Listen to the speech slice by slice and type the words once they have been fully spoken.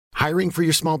Hiring for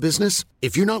your small business?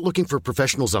 If you're not looking for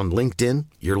professionals on LinkedIn,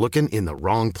 you're looking in the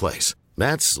wrong place.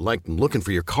 That's like looking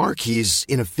for your car keys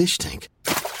in a fish tank.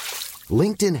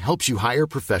 LinkedIn helps you hire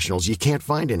professionals you can't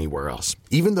find anywhere else,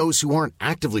 even those who aren't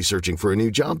actively searching for a new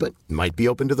job but might be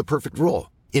open to the perfect role.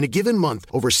 In a given month,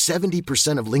 over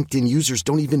 70% of LinkedIn users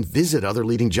don't even visit other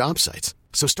leading job sites.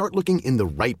 So start looking in the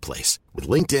right place. With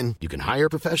LinkedIn, you can hire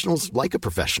professionals like a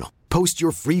professional. Post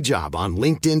your free job on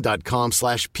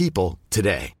linkedin.com/people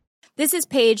today. This is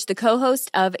Paige, the co-host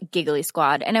of Giggly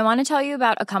Squad, and I want to tell you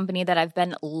about a company that I've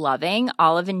been loving,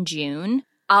 Olive & June.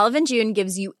 Olive & June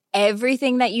gives you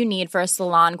everything that you need for a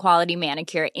salon-quality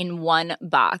manicure in one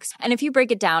box. And if you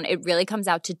break it down, it really comes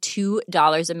out to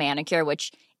 $2 a manicure,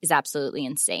 which is absolutely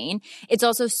insane. It's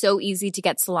also so easy to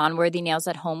get salon-worthy nails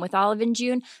at home with Olive &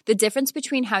 June. The difference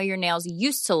between how your nails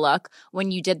used to look when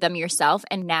you did them yourself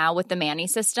and now with the Mani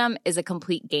system is a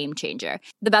complete game changer.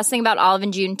 The best thing about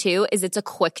Olive & June, too, is it's a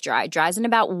quick dry. Dries in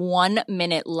about 1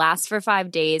 minute, lasts for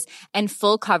 5 days, and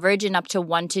full coverage in up to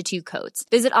 1 to 2 coats.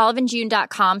 Visit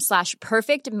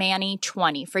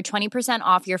oliveandjune.com/perfectmani20 for 20%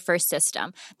 off your first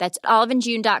system. That's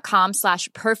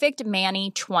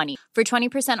oliveandjune.com/perfectmani20 for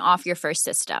 20% off your first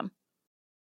system.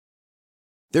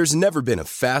 There's never been a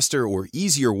faster or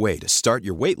easier way to start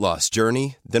your weight loss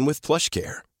journey than with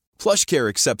PlushCare. PlushCare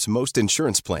accepts most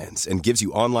insurance plans and gives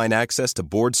you online access to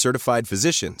board-certified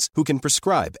physicians who can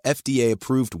prescribe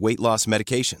FDA-approved weight loss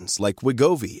medications like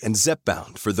Wegovy and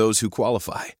Zepbound for those who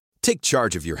qualify. Take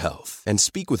charge of your health and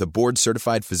speak with a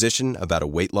board-certified physician about a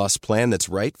weight loss plan that's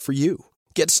right for you.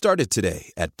 Get started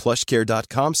today at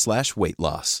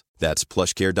plushcare.com/weight-loss. That's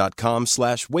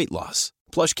plushcare.com/weight-loss.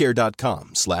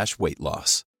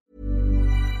 plushcare.com/weight-loss.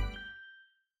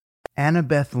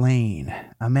 Annabeth Lane,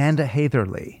 Amanda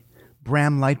Hatherley,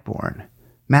 Bram Lightbourne,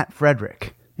 Matt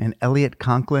Frederick, and Elliot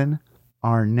Conklin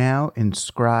are now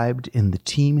inscribed in the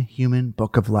Team Human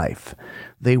Book of Life.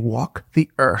 They walk the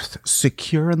earth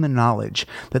secure in the knowledge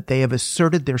that they have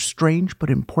asserted their strange but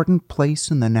important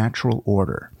place in the natural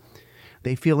order.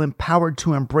 They feel empowered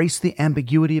to embrace the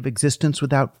ambiguity of existence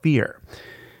without fear.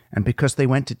 And because they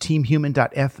went to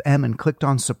teamhuman.fm and clicked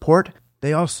on support,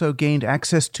 they also gained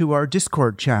access to our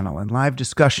Discord channel and live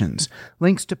discussions,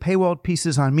 links to paywalled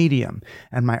pieces on Medium,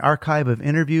 and my archive of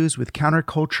interviews with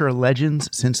counterculture legends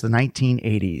since the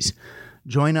 1980s.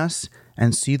 Join us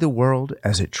and see the world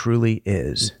as it truly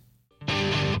is.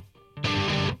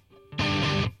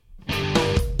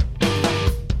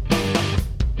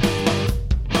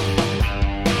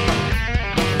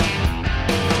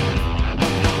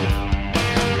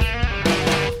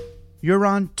 You're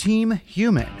on Team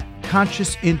Human,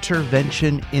 conscious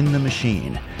intervention in the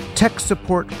machine, tech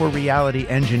support for reality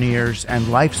engineers, and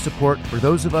life support for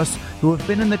those of us who have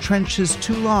been in the trenches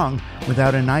too long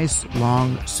without a nice,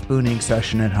 long spooning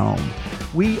session at home.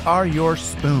 We are your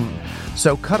spoon,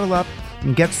 so cuddle up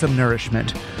and get some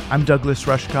nourishment. I'm Douglas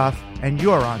Rushkoff, and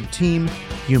you're on Team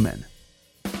Human.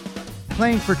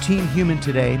 Playing for Team Human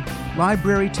today,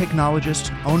 library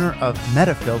technologist, owner of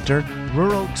Metafilter,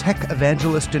 rural tech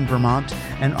evangelist in Vermont,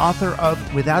 and author of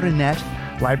Without a Net,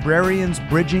 Librarians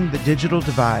Bridging the Digital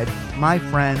Divide, my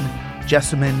friend,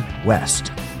 Jessamyn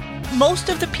West. Most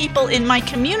of the people in my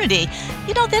community,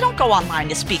 they don't go online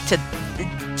to speak to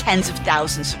tens of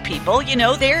thousands of people.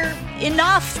 They're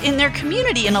enough in their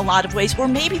community in a lot of ways, or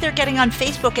maybe they're getting on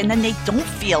Facebook and then they don't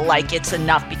feel like it's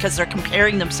enough because they're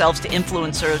comparing themselves to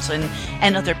influencers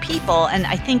and other people. And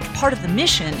I think part of the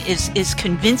mission is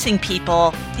convincing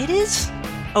people it is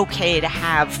okay to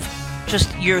have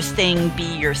just your thing be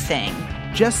your thing.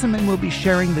 Jessamyn will be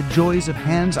sharing the joys of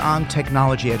hands-on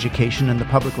technology education in the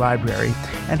public library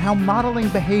and how modeling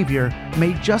behavior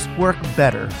may just work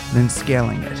better than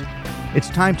scaling it. It's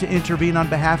time to intervene on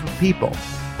behalf of people.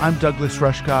 I'm Douglas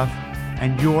Rushkoff,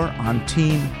 and you're on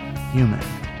Team Human.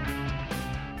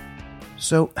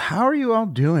 So, how are you all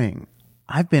doing?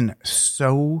 I've been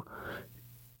so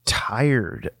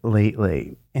tired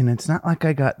lately, and it's not like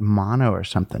I got mono or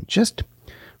something, just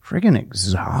friggin'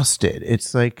 exhausted.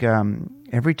 It's like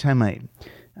every time I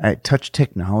touch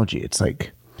technology, it's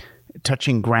like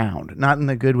touching ground, not in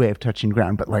the good way of touching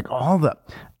ground, but like all the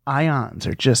ions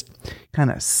are just kind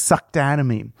of sucked out of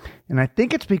me. And I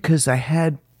think it's because I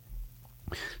had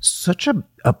such a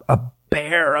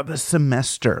bear of a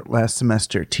semester last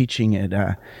semester teaching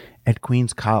at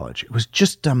Queens College. It was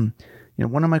just, one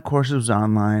of my courses was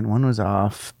online, one was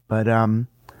off, but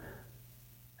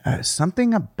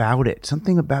something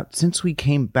about since we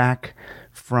came back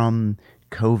from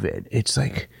COVID, it's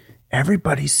like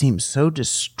everybody seems so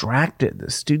distracted.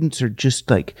 The students are just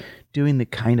like doing the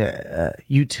kind of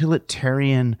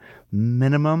utilitarian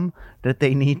minimum that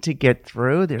they need to get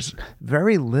through. There's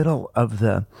very little of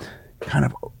the kind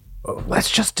of let's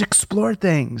just explore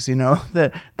things,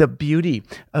 the beauty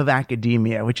of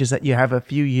academia, which is that you have a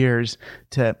few years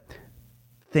to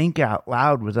think out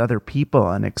loud with other people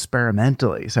and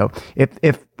experimentally. So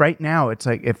if right now it's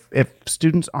like if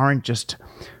students aren't just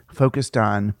focused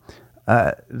on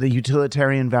the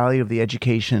utilitarian value of the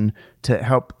education to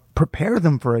help prepare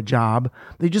them for a job,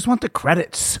 they just want the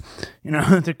credits,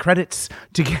 the credits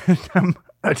to get them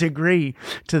a degree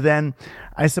to then,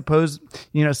 I suppose,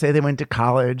 say they went to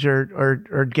college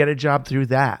or get a job through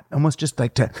that, almost just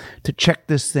like to check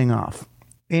this thing off.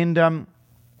 And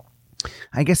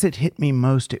I guess it hit me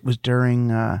most. It was during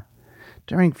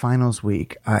finals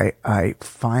week. I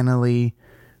finally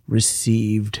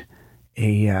received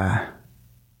an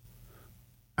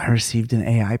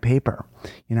AI paper.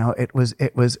 It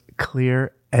was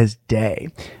clear as day.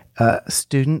 A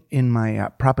student in my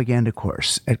propaganda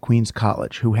course at Queens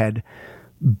College who had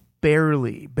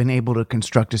barely been able to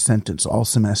construct a sentence all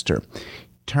semester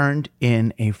turned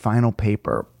in a final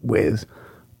paper with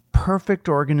perfect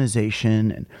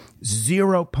organization and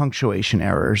 0 punctuation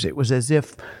errors. It was as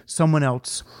if someone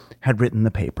else had written the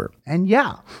paper. And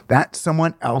yeah, that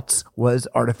someone else was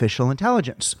artificial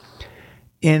intelligence.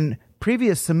 In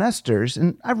previous semesters,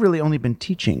 and I've really only been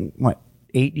teaching,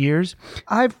 8 years,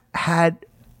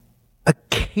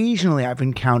 occasionally I've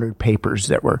encountered papers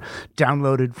that were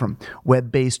downloaded from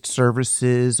web-based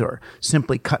services or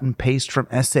simply cut and paste from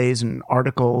essays and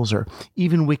articles or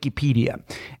even Wikipedia.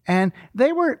 And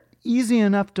they were easy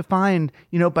enough to find,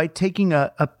 by taking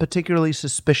a particularly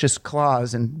suspicious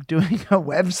clause and doing a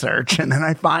web search, and then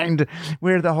I find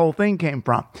where the whole thing came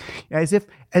from. As if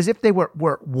they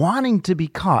were wanting to be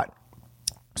caught.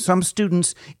 Some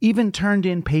students even turned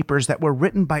in papers that were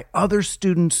written by other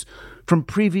students from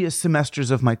previous semesters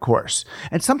of my course.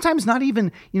 And sometimes not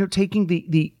even, taking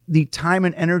the time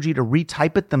and energy to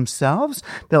retype it themselves.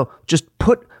 They'll just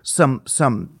put some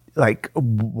like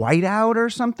whiteout or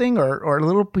something or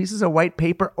little pieces of white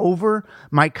paper over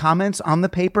my comments on the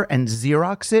paper and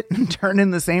Xerox it and turn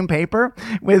in the same paper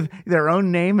with their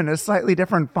own name and a slightly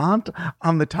different font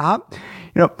on the top.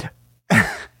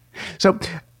 So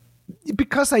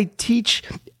because I teach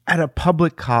at a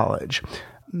public college,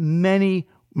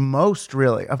 most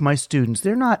really of my students,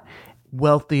 they're not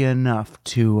wealthy enough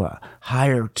to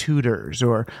hire tutors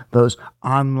or those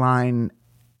online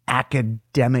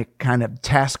academic kind of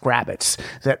task rabbits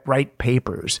that write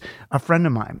papers. A friend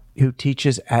of mine who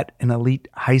teaches at an elite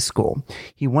high school,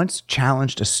 he once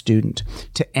challenged a student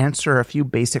to answer a few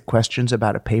basic questions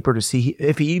about a paper to see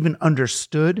if he even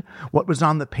understood what was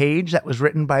on the page that was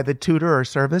written by the tutor or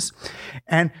service.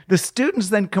 And the students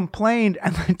then complained,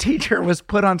 and the teacher was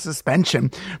put on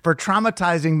suspension for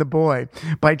traumatizing the boy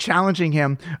by challenging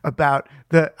him about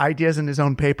the ideas in his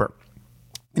own paper.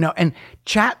 And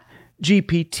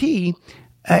ChatGPT,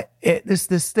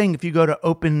 this thing, if you go to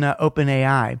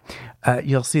OpenAI,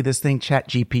 you'll see this thing,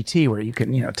 ChatGPT, where you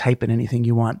can, type in anything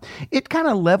you want. It kind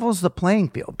of levels the playing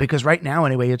field because right now,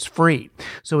 anyway, it's free.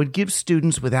 So it gives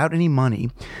students without any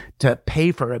money to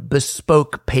pay for a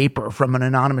bespoke paper from an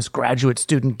anonymous graduate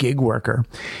student gig worker.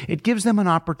 It gives them an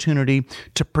opportunity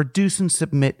to produce and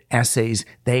submit essays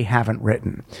they haven't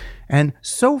written. And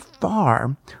so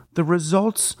far, the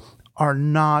results are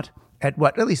not at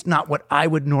least not what I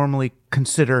would normally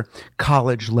consider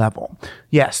college level.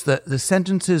 Yes, the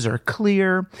sentences are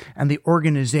clear and the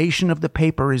organization of the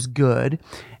paper is good.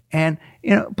 And,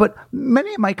 but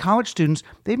many of my college students,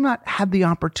 they've not had the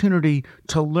opportunity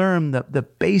to learn the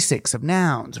basics of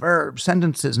nouns, verbs,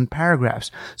 sentences, and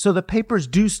paragraphs. So the papers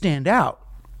do stand out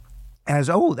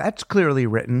as, that's clearly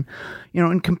written,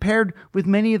 and compared with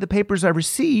many of the papers I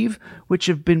receive, which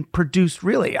have been produced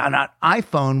really on an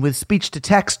iPhone with speech to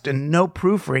text and no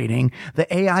proofreading,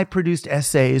 the AI produced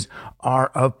essays are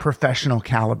of professional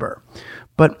caliber.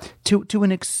 But to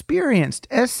an experienced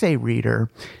essay reader,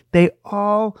 they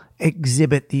all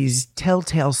exhibit these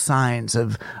telltale signs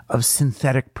of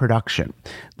synthetic production.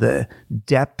 The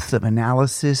depth of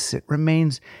analysis, it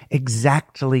remains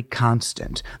exactly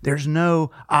constant. There's no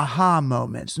aha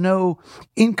moments, no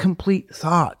incomplete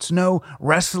thoughts, no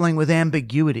wrestling with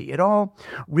ambiguity. It all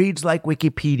reads like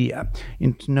Wikipedia,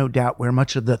 and no doubt where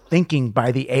much of the thinking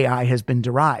by the AI has been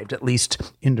derived, at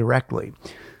least indirectly.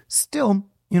 Still,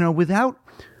 without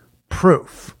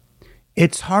proof,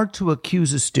 it's hard to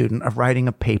accuse a student of writing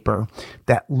a paper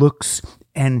that looks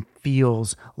and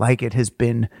feels like it has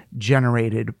been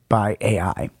generated by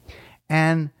AI.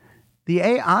 And the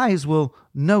AIs will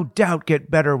no doubt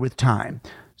get better with time.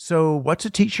 So what's a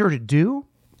teacher to do?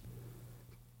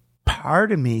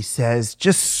 part of me says,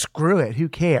 just screw it. Who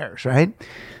cares, right?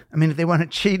 I mean, if they want to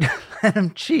cheat, let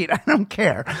them cheat. I don't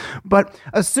care. But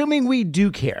assuming we do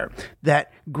care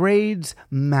that grades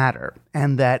matter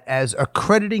and that as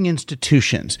accrediting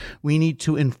institutions, we need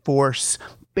to enforce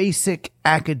basic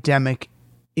academic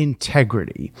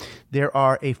integrity, there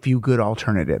are a few good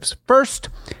alternatives. First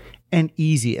and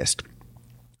easiest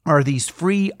are these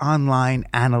free online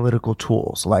analytical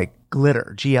tools like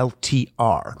Glitter,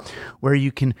 GLTR, where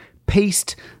you can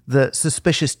paste the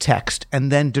suspicious text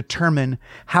and then determine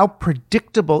how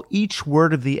predictable each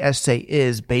word of the essay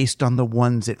is based on the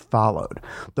ones it followed.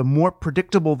 The more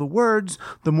predictable the words,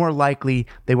 the more likely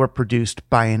they were produced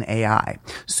by an AI.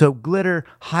 So Glitter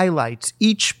highlights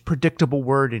each predictable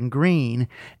word in green,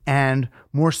 and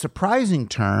more surprising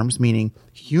terms, meaning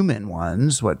human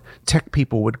ones, what tech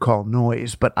people would call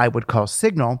noise, but I would call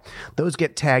signal, those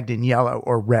get tagged in yellow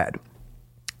or red.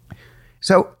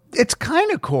 So it's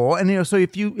kind of cool. And, so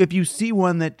if you see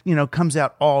one that, comes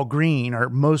out all green or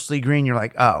mostly green, you're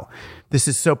like, oh, this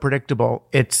is so predictable.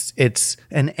 It's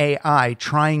an AI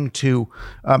trying to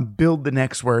build the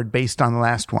next word based on the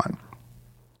last one.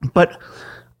 But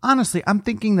honestly, I'm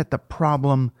thinking that the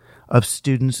problem of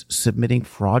students submitting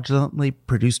fraudulently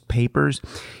produced papers,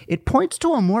 it points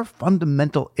to a more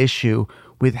fundamental issue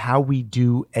with how we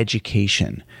do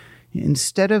education.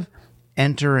 Instead of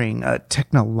entering a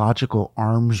technological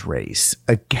arms race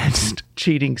against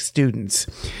cheating students,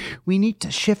 we need to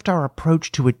shift our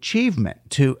approach to achievement,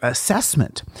 to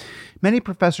assessment. Many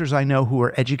professors I know who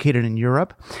are educated in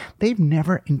Europe, they've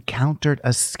never encountered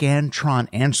a Scantron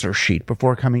answer sheet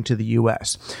before coming to the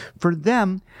U.S. For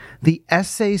them, the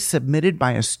essay submitted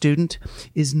by a student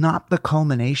is not the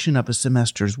culmination of a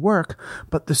semester's work,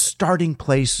 but the starting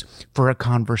place for a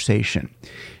conversation.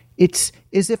 It's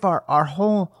as if our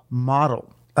whole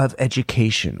model of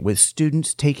education, with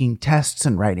students taking tests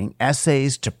and writing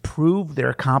essays to prove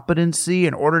their competency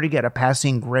in order to get a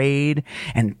passing grade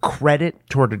and credit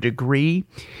toward a degree,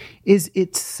 is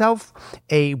itself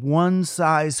a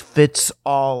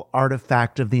one-size-fits-all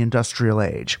artifact of the industrial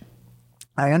age.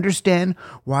 I understand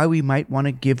why we might want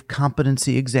to give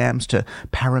competency exams to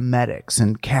paramedics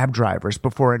and cab drivers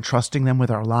before entrusting them with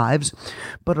our lives,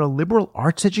 but a liberal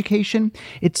arts education,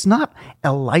 it's not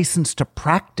a license to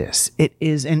practice. It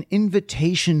is an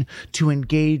invitation to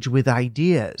engage with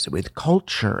ideas, with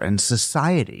culture and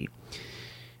society.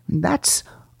 That's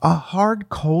a hard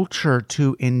culture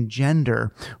to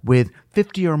engender with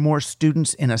 50 or more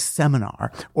students in a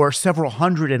seminar or several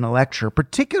hundred in a lecture,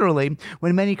 particularly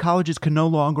when many colleges can no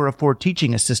longer afford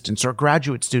teaching assistants or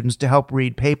graduate students to help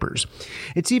read papers.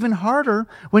 It's even harder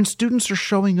when students are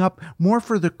showing up more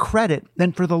for the credit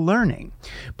than for the learning.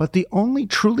 But the only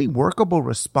truly workable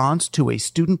response to a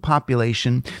student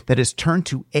population that has turned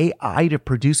to AI to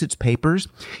produce its papers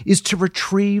is to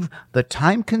retrieve the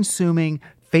time-consuming,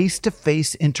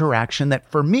 face-to-face interaction that,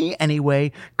 for me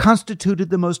anyway, constituted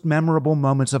the most memorable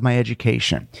moments of my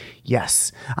education.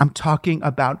 Yes, I'm talking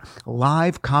about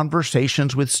live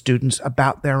conversations with students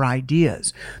about their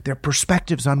ideas, their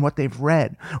perspectives on what they've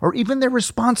read, or even their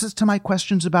responses to my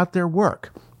questions about their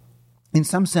work. In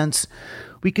some sense,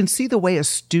 we can see the way a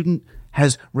student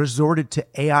has resorted to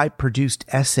AI-produced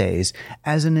essays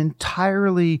as an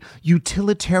entirely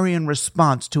utilitarian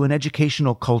response to an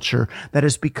educational culture that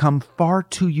has become far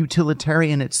too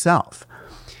utilitarian itself.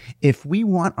 If we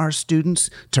want our students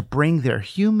to bring their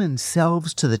human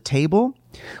selves to the table,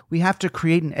 we have to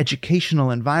create an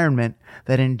educational environment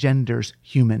that engenders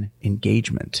human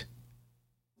engagement.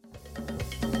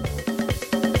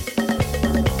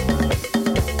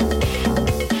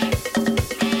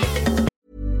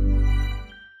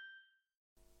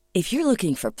 If you're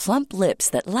looking for plump lips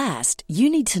that last, you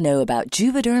need to know about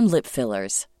Juvederm lip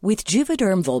fillers. With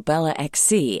Juvederm Volbella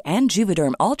XC and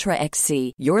Juvederm Ultra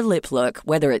XC, your lip look,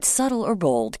 whether it's subtle or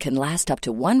bold, can last up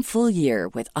to 1 full year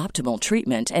with optimal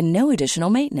treatment and no additional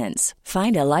maintenance.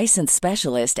 Find a licensed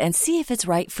specialist and see if it's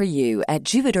right for you at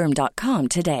Juvederm.com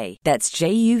today. That's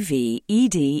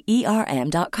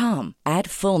JUVEDERM.com.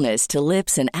 Add fullness to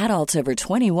lips in adults over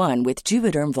 21 with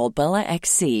Juvederm Volbella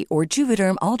XC or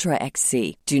Juvederm Ultra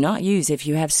XC. Do not use if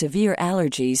you have severe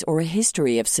allergies or a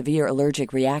history of severe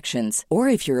allergic reactions, or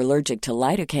if you're allergic to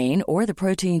lidocaine or the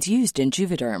proteins used in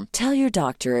Juvederm. Tell your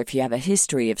doctor if you have a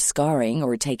history of scarring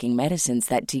or taking medicines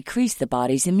that decrease the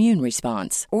body's immune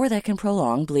response or that can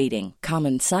prolong bleeding.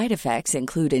 Common side effects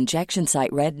include injection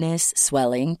site redness,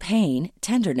 swelling, pain,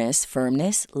 tenderness,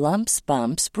 firmness, lumps,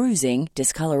 bumps, bruising,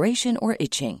 discoloration, or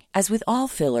itching. As with all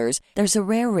fillers, there's a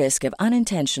rare risk of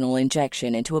unintentional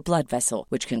injection into a blood vessel,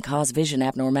 which can cause vision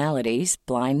abnormalities,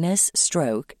 blindness,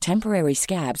 stroke, temporary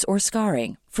scabs, or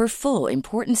scarring. For full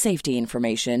important safety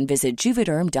information, visit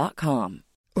Juvederm.com.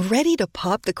 Ready to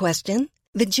pop the question?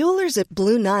 The jewelers at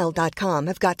BlueNile.com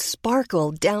have got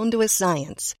sparkle down to a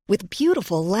science with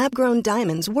beautiful lab-grown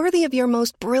diamonds worthy of your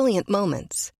most brilliant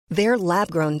moments. Their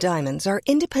lab-grown diamonds are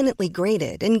independently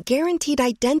graded and guaranteed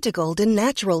identical to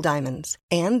natural diamonds,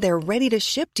 and they're ready to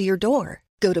ship to your door.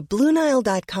 Go to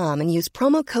BlueNile.com and use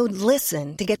promo code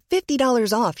LISTEN to get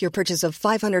 $50 off your purchase of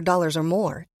 $500 or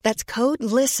more. That's code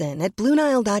LISTEN at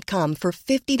BlueNile.com for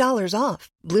 $50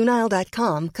 off.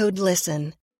 BlueNile.com, code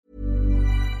LISTEN.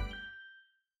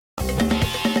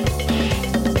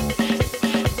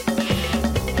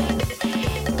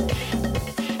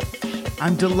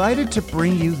 I'm delighted to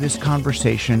bring you this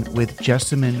conversation with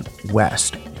Jessamyn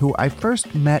West, who I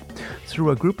first met through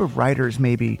a group of writers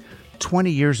maybe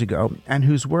 20 years ago, and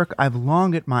whose work I've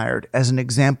long admired as an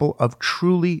example of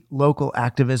truly local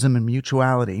activism and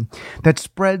mutuality that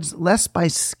spreads less by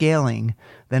scaling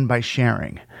than by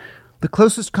sharing. The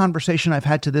closest conversation I've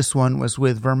had to this one was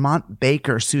with Vermont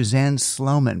baker Suzanne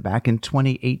Sloman back in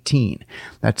 2018.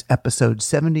 That's episode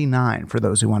 79 for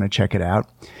those who want to check it out.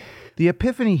 The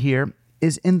epiphany here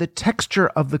is in the texture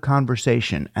of the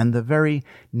conversation and the very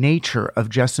nature of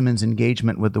Jessamyn's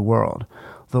engagement with the world.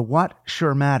 The what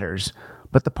sure matters,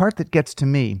 but the part that gets to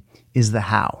me is the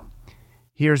how.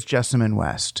 Here's Jessamyn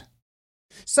West.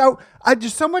 So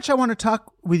there's so much I want to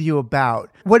talk with you about.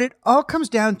 What it all comes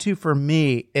down to for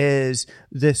me is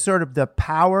this sort of the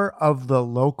power of the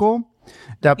local,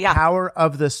 the power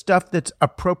of the stuff that's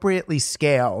appropriately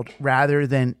scaled rather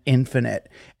than infinite.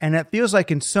 And it feels like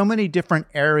in so many different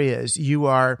areas you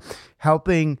are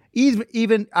helping,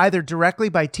 even either directly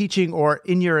by teaching or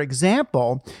in your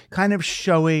example, kind of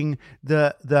showing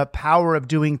the power of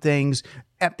doing things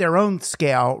at their own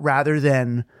scale rather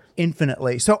than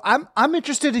infinitely. So I'm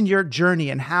interested in your journey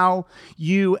and how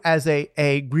you, as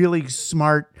a really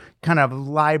smart kind of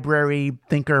library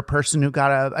thinker person who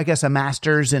got a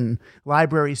master's in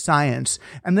library science,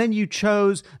 and then you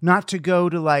chose not to go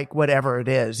to like whatever it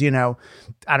is, I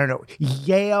don't know,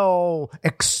 Yale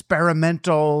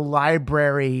experimental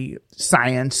library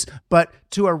science, but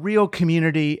to a real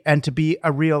community and to be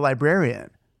a real librarian.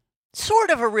 Sort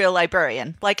of a real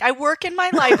librarian. Like I work in my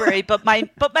library, but my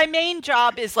main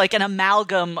job is like an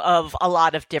amalgam of a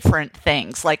lot of different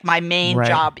things. Like my main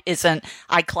job isn't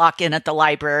I clock in at the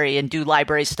library and do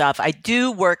library stuff. I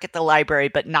do work at the library,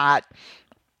 but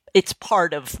it's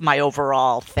part of my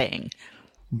overall thing.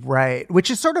 Right.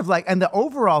 Which is sort of like, and the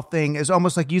overall thing is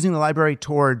almost like using the library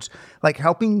towards like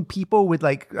helping people with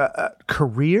like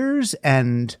careers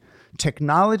and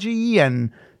technology.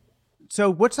 And so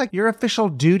what's like your official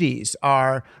duties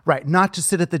are, right, not to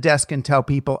sit at the desk and tell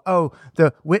people, oh,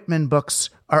 the Whitman books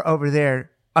are over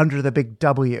there under the big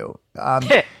W.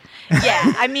 Yeah,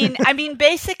 I mean,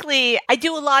 basically, I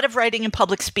do a lot of writing and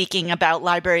public speaking about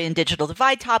library and digital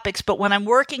divide topics, but when I'm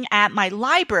working at my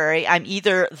library, I'm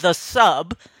either the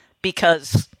sub,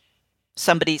 because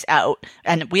somebody's out,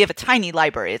 and we have a tiny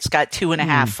library. It's got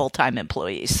 2.5 full-time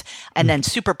employees, and then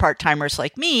super part-timers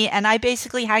like me, and I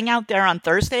basically hang out there on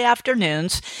Thursday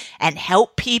afternoons and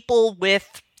help people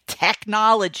with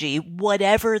technology,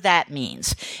 whatever that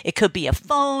means. It could be a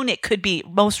phone. It could be,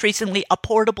 most recently, a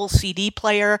portable CD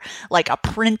player, like a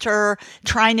printer,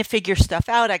 trying to figure stuff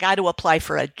out. I got to apply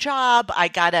for a job. I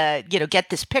got to, get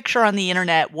this picture on the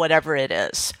internet, whatever it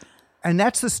is. And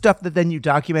that's the stuff that then you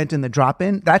document in the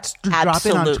drop-in? That's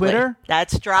drop-in on Twitter?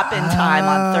 That's drop-in time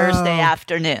on Thursday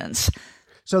afternoons.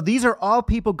 So these are all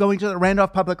people going to the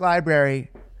Randolph Public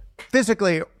Library,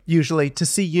 physically, usually, to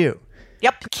see you.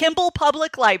 Yep. Kimball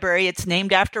Public Library. It's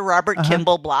named after Robert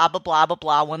Kimball, blah, blah, blah, blah,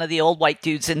 blah, one of the old white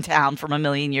dudes in town from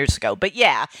 1,000,000 years ago. But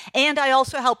yeah, and I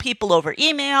also help people over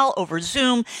email, over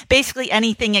Zoom, basically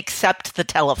anything except the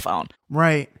telephone.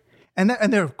 Right. And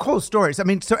they're cool stories. I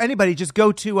mean, so anybody just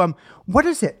go to, what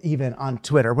is it even on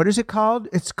Twitter? What is it called?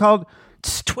 It's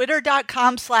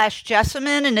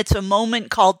twitter.com/Jessamyn, and it's a moment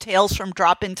called Tales from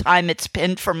Drop-In Time. It's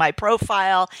pinned from my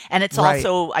profile, and it's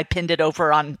also, I pinned it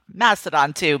over on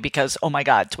Mastodon too, because, oh my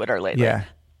God, Twitter lately. Yeah.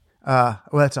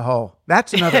 Well,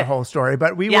 that's another whole story,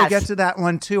 but we will get to that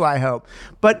one too, I hope.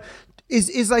 But is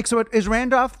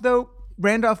Randolph,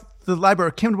 the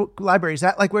library, Kimball Library, is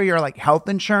that like where your like health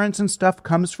insurance and stuff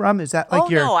comes from? Is that like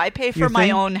no, I pay for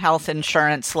my own health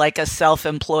insurance like a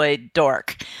self-employed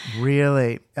dork.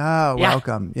 Really? Oh, yeah.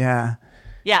 Welcome. Yeah.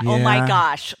 Yeah. Oh my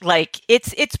gosh. Like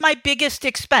it's my biggest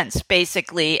expense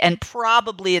basically. And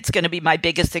probably it's going to be my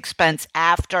biggest expense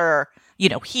after,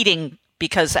 heating,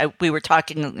 because we were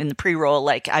talking in the pre-roll,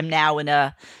 like I'm now in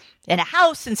a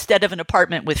house instead of an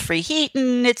apartment with free heat.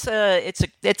 And it's a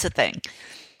thing.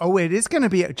 Oh, it is going to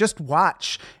be. Just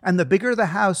watch. And the bigger the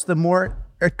house, the more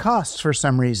it costs for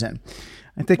some reason.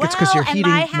 I think it's because you're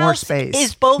heating more space.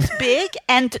 Is both big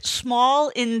and small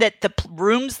in that the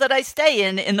rooms that I stay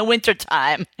in the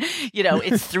wintertime,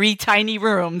 it's 3 tiny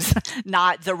rooms,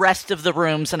 not the rest of the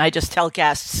rooms. And I just tell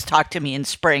guests, talk to me in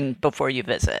spring before you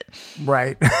visit.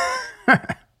 Right.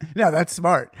 No, that's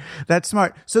smart. That's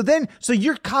smart. So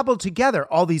you're cobbled together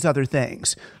all these other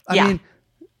things. I mean,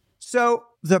 so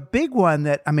the big one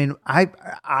that,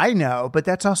 I know, but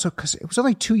that's also because it was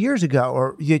only 2 years ago,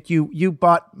 or you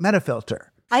bought Metafilter.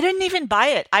 I didn't even buy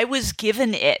it. I was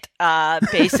given it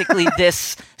basically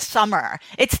this summer.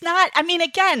 It's not,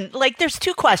 again, like there's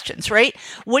 2 questions, right?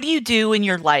 What do you do in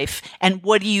your life and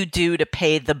what do you do to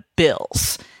pay the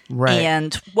bills? Right.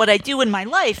 And what I do in my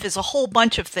life is a whole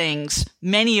bunch of things,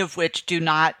 many of which do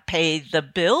not pay the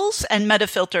bills. And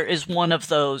Metafilter is one of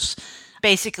those.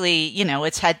 Basically,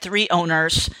 it's had 3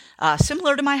 owners,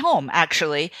 similar to my home,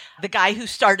 actually. The guy who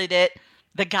started it,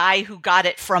 the guy who got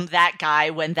it from that guy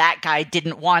when that guy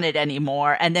didn't want it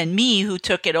anymore, and then me who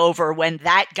took it over when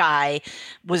that guy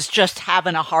was just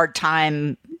having a hard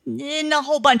time in a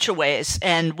whole bunch of ways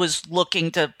and was looking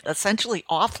to essentially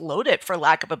offload it, for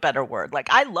lack of a better word. Like,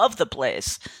 I love the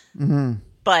place. Mm-hmm.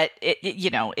 But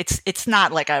it's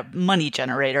not like a money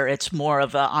generator. It's more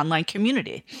of an online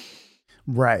community.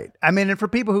 Right. And for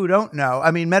people who don't know,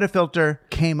 Metafilter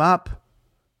came up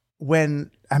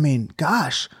when,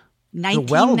 gosh,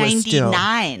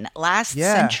 1999, last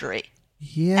century.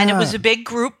 Yeah. And it was a big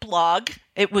group blog.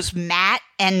 It was Matt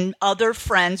and other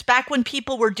friends back when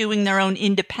people were doing their own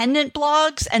independent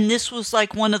blogs. And this was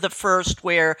like one of the first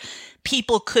where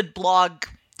people could blog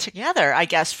together, I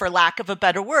guess, for lack of a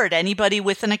better word. Anybody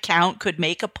with an account could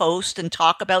make a post and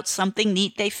talk about something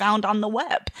neat they found on the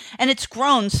web. And it's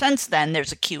grown since then.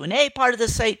 There's a Q&A part of the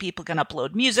site. People can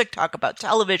upload music, talk about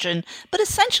television. But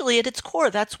essentially, at its core,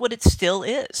 that's what it still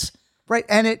is. Right.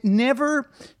 And it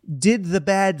never did the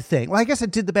bad thing. Well, I guess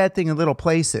it did the bad thing in little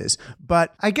places.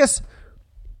 But I guess,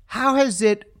 how has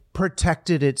it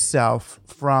protected itself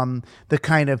from the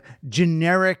kind of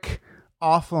generic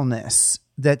awfulness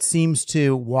that seems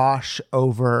to wash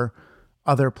over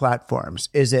other platforms?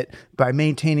 Is it by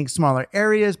maintaining smaller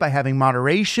areas, by having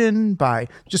moderation, by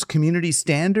just community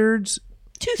standards?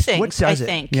 2 things, I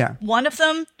think. Yeah. One of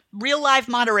them, real live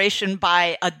moderation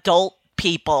by adult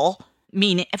people,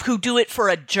 meaning who do it for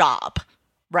a job,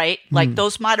 right? Like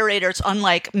those moderators,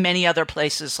 unlike many other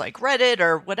places like Reddit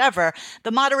or whatever,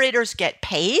 the moderators get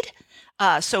paid.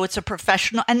 So it's a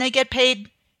professional, and they get paid,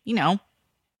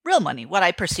 real money, what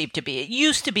I perceive to be. It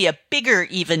used to be a bigger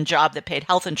even job that paid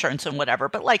health insurance and whatever,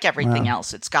 but like everything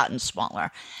else, it's gotten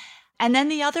smaller. And then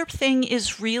the other thing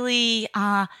is really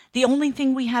the only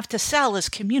thing we have to sell is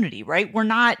community, right?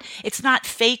 It's not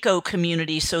Fako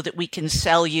community so that we can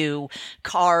sell you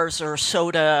cars or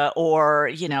soda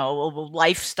or,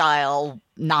 lifestyle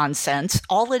nonsense.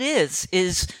 All it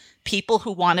is people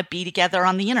who want to be together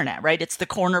on the internet, right? It's the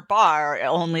corner bar,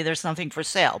 only there's nothing for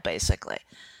sale, basically.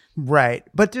 Right.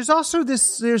 But there's also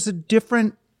there's a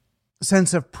different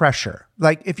sense of pressure.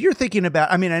 Like if you're thinking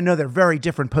about, I know they're very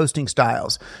different posting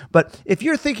styles, but if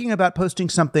you're thinking about posting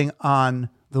something on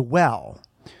the Well,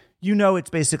 it's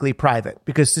basically private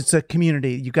because it's a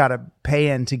community. You got to pay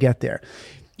in to get there.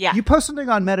 Yeah. You post something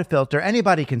on Metafilter,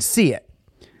 anybody can see it.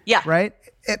 Yeah. Right.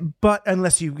 But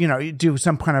unless you do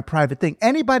some kind of private thing,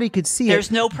 anybody could see There's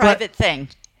no private thing.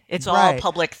 It's all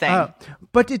public thing.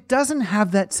 But it doesn't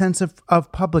have that sense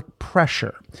of public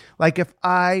pressure. Like if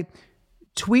I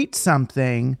tweet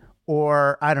something,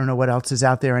 or I don't know what else is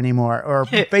out there anymore, or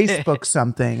Facebook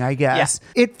something, I guess.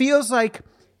 Yeah. It feels like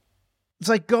it's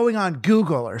like going on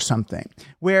Google or something,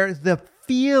 where the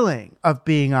feeling of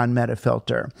being on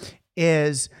Metafilter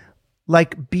is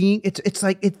like it's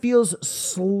like it feels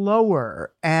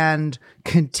slower and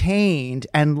contained,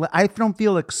 and I don't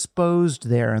feel exposed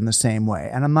there in the same way,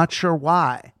 and I'm not sure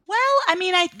why. Well,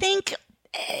 I think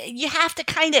you have to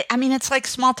kind of, it's like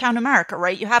small town America,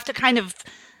 right? You have to kind of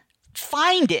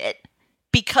find it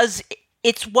because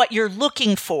it's what you're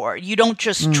looking for. You don't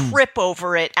just trip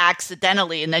over it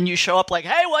accidentally and then you show up like,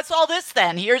 hey, what's all this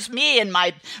then? Here's me and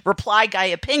my reply guy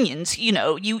opinions.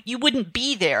 You wouldn't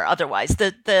be there otherwise.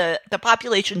 The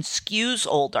population skews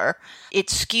older. It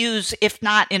skews, if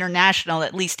not international,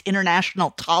 at least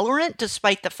international tolerant,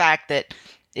 despite the fact that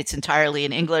it's entirely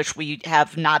in English. We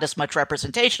have not as much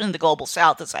representation in the global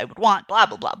South as I would want, blah,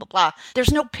 blah, blah, blah, blah.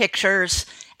 There's no pictures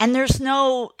and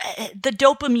the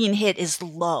dopamine hit is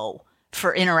low,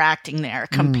 for interacting there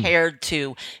compared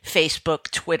to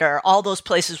Facebook, Twitter, all those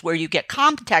places where you get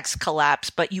context collapse,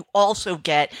 but you also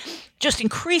get just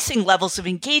increasing levels of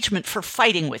engagement for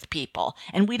fighting with people.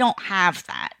 And we don't have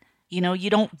that. You know, you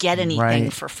don't get anything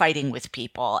for fighting with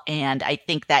people. And I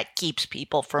think that keeps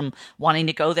people from wanting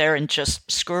to go there and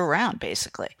just screw around,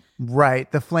 basically.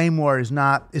 Right. The flame war is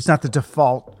it's not the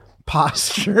default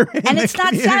posture. And it's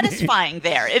not satisfying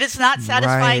there. It is not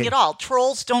satisfying at all.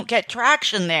 Trolls don't get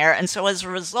traction there. And so as a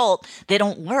result, they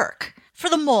don't work for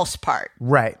the most part.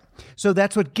 Right. So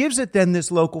that's what gives it then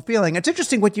this local feeling. It's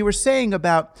interesting what you were saying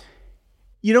about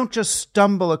you don't just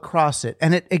stumble across it.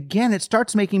 And it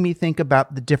starts making me think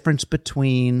about the difference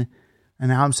between, and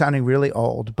now I'm sounding really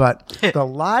old, but the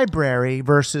library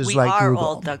versus we like are Google.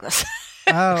 Old, Douglas.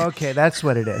 Oh, okay. That's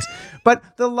what it is.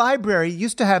 But the library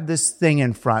used to have this thing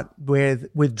in front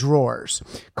with drawers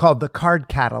called the card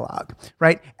catalog,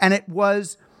 right? And it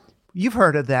was, you've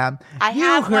heard of them. I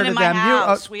have one in my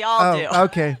house. We all do.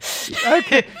 Okay.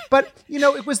 Okay. But, you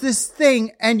know, it was this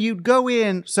thing and you'd go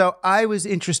in. So I was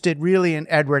interested really in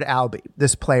Edward Albee,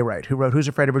 this playwright who wrote Who's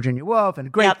Afraid of Virginia Woolf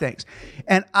and great things.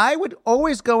 And I would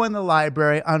always go in the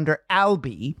library under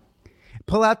Albee,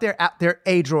 pull out their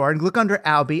A drawer and look under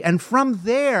Albee. And from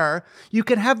there, you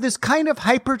can have this kind of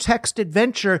hypertext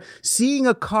adventure, seeing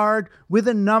a card with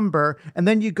a number, and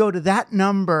then you go to that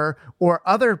number or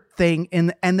other thing,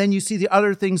 and then you see the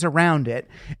other things around it.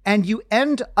 And you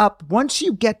end up, once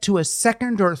you get to a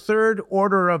second or third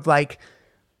order of like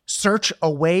search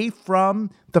away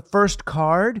from the first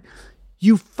card,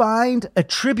 you find a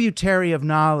tributary of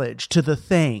knowledge to the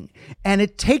thing. And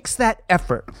it takes that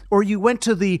effort. Or you went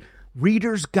to the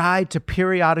Reader's Guide to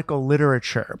Periodical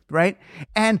Literature, right?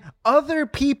 And other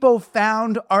people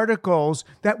found articles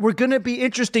that were going to be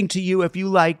interesting to you if you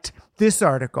liked this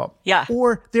article. Yeah.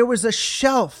 Or there was a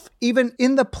shelf, even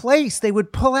in the place they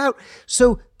would pull out.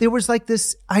 So there was like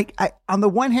this, on the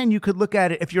one hand, you could look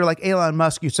at it, if you're like Elon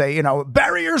Musk, you say, you know,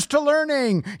 barriers to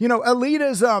learning, you know,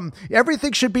 elitism,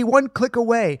 everything should be one click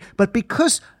away. But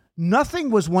because nothing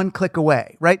was one click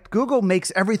away, right? Google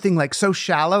makes everything like so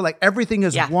shallow, like everything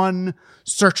is one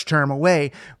search term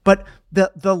away. But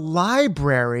the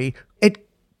library, it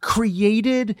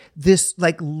created this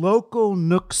like local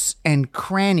nooks and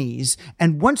crannies.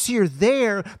 And once you're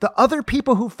there, the other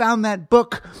people who found that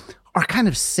book are kind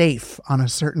of safe on a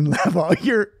certain level.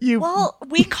 Well,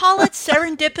 we call it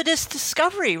serendipitous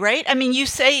discovery, right? I mean, you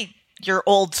say you're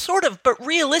old, sort of, but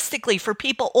realistically, for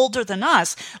people older than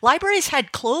us, libraries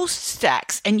had closed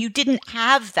stacks, and you didn't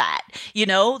have that. You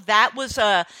know, that was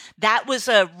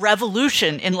a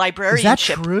revolution in librarianship. Is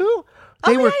that true?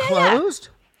 They were closed?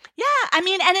 Yeah, I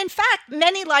mean, and in fact,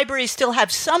 many libraries still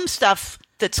have some stuff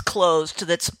that's closed,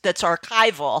 that's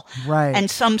archival, right, and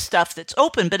some stuff that's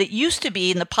open. But it used to be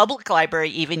in the public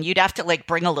library, even you'd have to like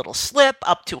bring a little slip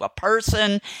up to a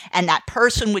person, and that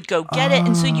person would go get it,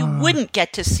 and so you wouldn't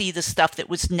get to see the stuff that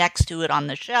was next to it on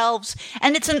the shelves.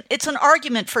 And it's an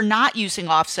argument for not using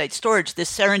offsite storage,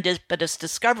 this serendipitous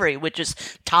discovery, which is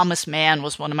Thomas Mann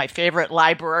was one of my favorite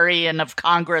Librarian of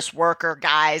Congress worker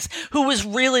guys who was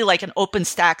really like an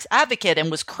OpenStax advocate and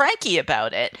was cranky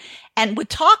about it. And would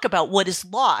talk about what is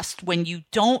lost when you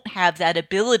don't have that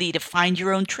ability to find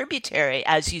your own tributary,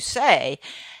 as you say.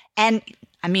 And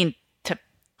I mean, to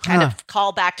kind of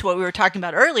call back to what we were talking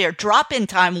about earlier, drop-in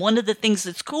time, one of the things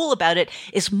that's cool about it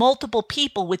is multiple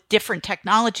people with different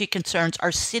technology concerns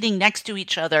are sitting next to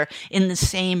each other in the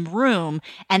same room,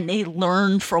 and they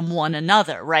learn from one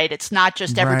another, right? It's not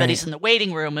just everybody's in the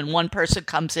waiting room and one person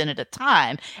comes in at a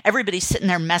time. Everybody's sitting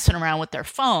there messing around with their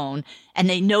phone, and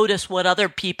they notice what other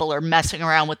people are messing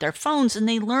around with their phones, and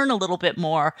they learn a little bit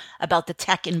more about the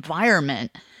tech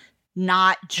environment,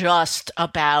 not just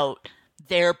about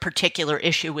their particular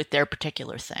issue with their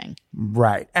particular thing.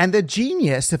 Right. And the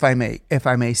genius, if I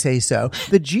may say so,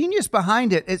 the genius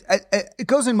behind it is it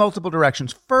goes in multiple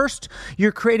directions. First,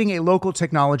 you're creating a local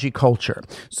technology culture.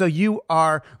 So you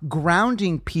are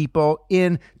grounding people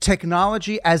in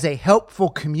technology as a helpful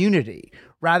community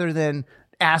rather than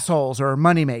assholes or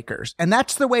moneymakers. And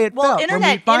that's the way it felt.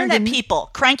 Internet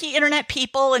people, cranky internet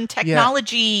people and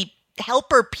technology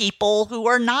helper people who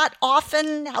are not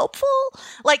often helpful.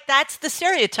 Like, that's the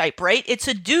stereotype, right? It's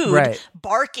a dude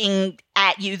barking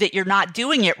at you that you're not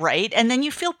doing it right, and then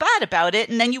you feel bad about it,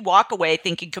 and then you walk away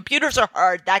thinking computers are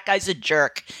hard, that guy's a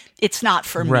jerk, it's not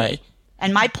for me.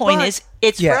 And my point is,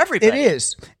 it's for everybody. It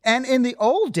is. And in the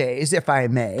old days, if I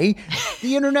may,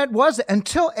 the internet was,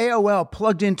 until AOL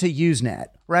plugged into Usenet,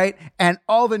 right? And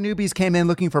all the newbies came in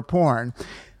looking for porn.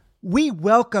 we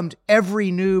welcomed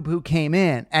every noob who came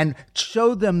in and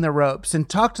showed them the ropes and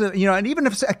talked to them, and even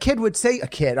if a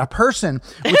person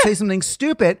would say something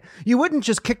stupid, you wouldn't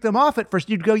just kick them off at first.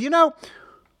 You'd go,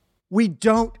 we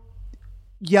don't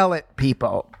yell at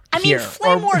people. I mean,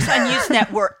 Flame Wars on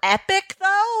Usenet were epic,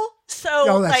 though.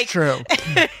 So, that's true.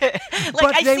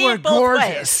 But they were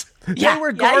gorgeous. They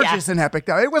were gorgeous and epic,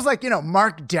 though. It was like,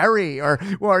 Mark Derry or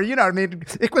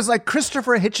it was like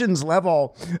Christopher Hitchens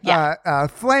level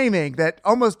flaming that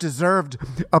almost deserved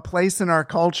a place in our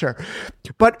culture.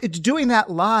 But it's doing that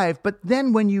live. But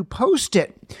then when you post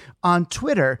it on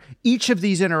Twitter, each of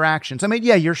these interactions,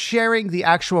 you're sharing the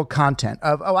actual content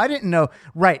of, I didn't know.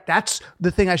 Right. That's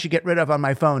the thing I should get rid of on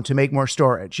my phone to make more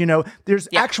storage. There's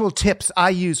actual tips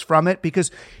I use from it because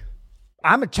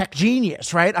I'm a tech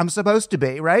genius, right? I'm supposed to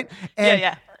be, right?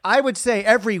 And I would say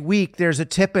every week there's a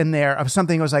tip in there of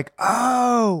something that was like,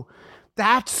 oh,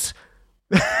 that's...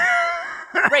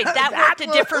 Right, that worked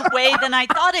a different way than I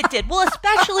thought it did. Well,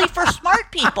 especially for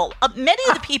smart people. Many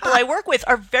of the people I work with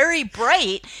are very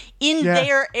bright in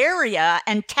their area,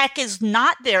 and tech is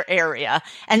not their area.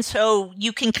 And so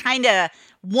you can kind of,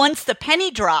 once the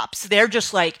penny drops, they're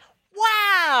just like,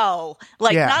 wow,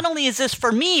 not only is this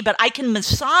for me, but I can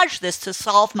massage this to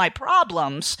solve my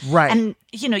problems. Right. And,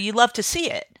 you love to see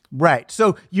it. Right.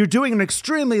 So you're doing an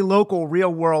extremely local,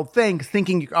 real world thing,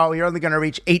 thinking, you're only going to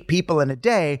reach 8 people in a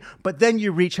day, but then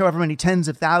you reach however many tens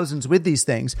of thousands with these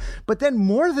things. But then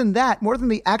more than that, more than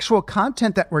the actual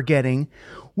content that we're getting,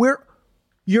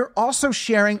 you're also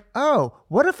sharing,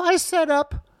 what if I set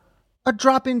up a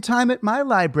drop-in time at my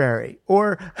library?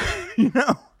 Or,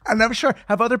 I'm never sure.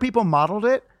 Have other people modeled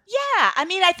it? Yeah.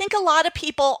 I think a lot of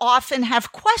people often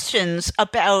have questions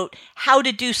about how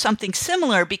to do something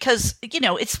similar because,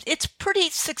 it's pretty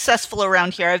successful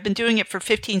around here. I've been doing it for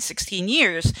 15, 16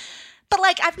 years. But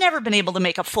I've never been able to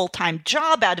make a full-time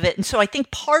job out of it. And so I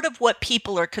think part of what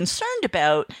people are concerned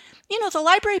about, the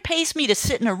library pays me to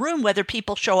sit in a room whether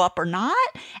people show up or not.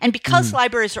 And because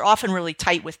libraries are often really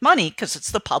tight with money, because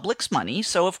it's the public's money,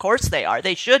 so of course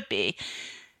they should be.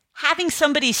 Having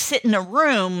somebody sit in a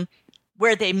room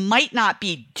where they might not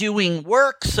be doing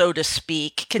work, so to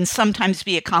speak, can sometimes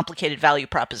be a complicated value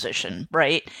proposition,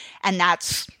 right? And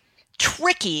that's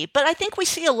tricky. But I think we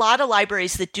see a lot of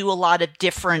libraries that do a lot of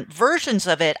different versions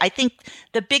of it. I think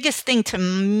the biggest thing to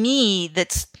me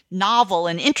that's novel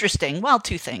and interesting, well,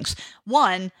 2 things.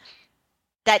 One,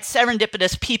 that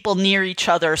serendipitous people near each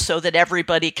other so that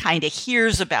everybody kind of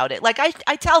hears about it.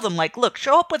 I tell them, look,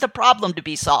 show up with a problem to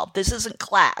be solved. This isn't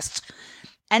class.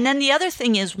 And then the other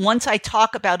thing is, once I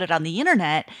talk about it on the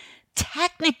internet,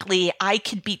 technically I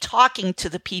could be talking to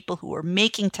the people who are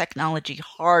making technology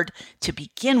hard to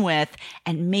begin with.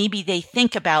 And maybe they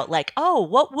think about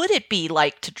what would it be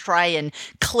like to try and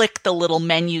click the little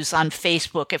menus on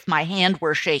Facebook if my hand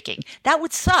were shaking? That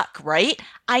would suck, right?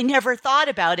 I never thought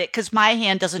about it because my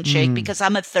hand doesn't shake because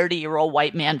I'm a 30-year-old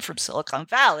white man from Silicon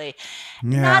Valley.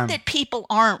 Yeah. Not that people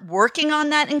aren't working on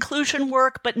that inclusion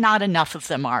work, but not enough of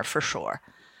them are for sure.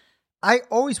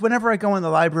 Whenever I go in the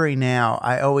library now,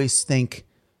 I always think,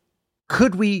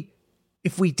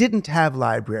 if we didn't have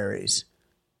libraries,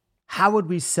 how would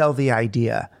we sell the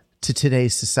idea to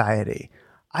today's society?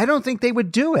 I don't think they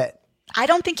would do it. I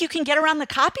don't think you can get around the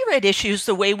copyright issues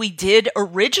the way we did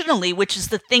originally, which is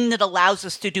the thing that allows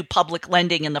us to do public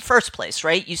lending in the first place,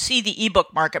 right? You see the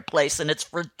ebook marketplace and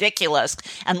it's ridiculous.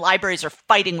 And libraries are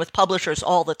fighting with publishers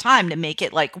all the time to make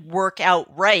it work out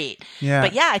right. Yeah.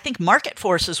 But I think market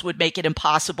forces would make it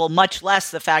impossible, much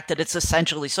less the fact that it's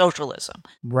essentially socialism.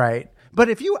 Right. But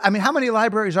how many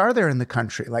libraries are there in the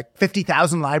country?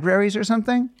 50,000 libraries or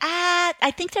something? I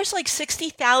think there's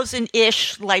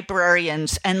 60,000-ish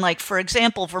librarians. And for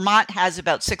example, Vermont has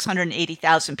about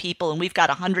 680,000 people and we've got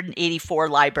 184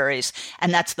 libraries.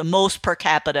 And that's the most per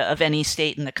capita of any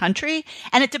state in the country.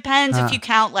 And it depends if you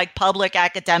count public,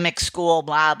 academic, school,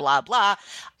 blah, blah, blah.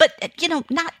 But,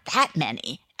 not that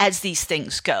many as these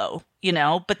things go,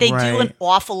 but they do an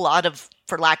awful lot of,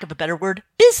 for lack of a better word,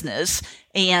 business.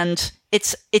 And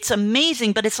it's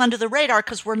amazing, but it's under the radar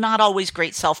because we're not always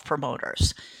great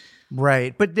self-promoters.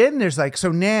 Right. But then there's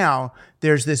so now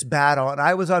there's this battle and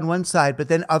I was on one side, but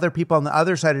then other people on the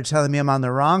other side are telling me I'm on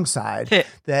the wrong side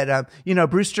that,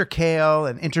 Brewster Kahle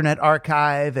and Internet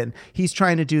Archive, and he's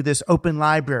trying to do this open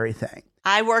library thing.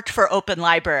 I worked for Open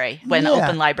Library when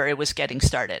Open Library was getting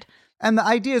started. And the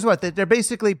idea is what? That they're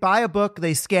basically buy a book,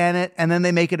 they scan it, and then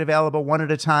they make it available one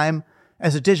at a time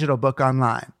as a digital book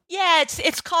online. Yeah,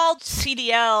 it's called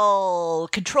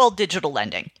CDL, Controlled Digital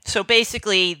Lending. So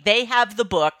basically, they have the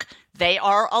book. They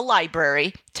are a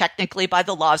library, technically by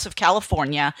the laws of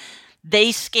California.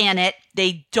 They scan it.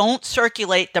 They don't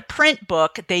circulate the print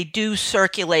book. They do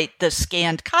circulate the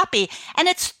scanned copy. And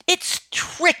it's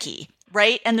tricky,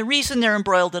 right? And the reason they're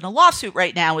embroiled in a lawsuit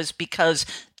right now is because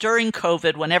during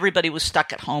COVID, when everybody was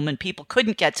stuck at home and people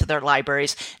couldn't get to their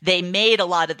libraries, they made a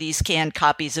lot of these scanned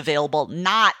copies available,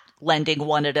 not lending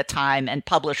one at a time, and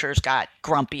publishers got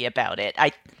grumpy about it.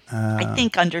 I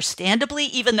think understandably,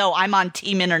 even though I'm on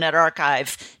Team Internet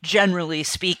Archive, generally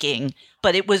speaking,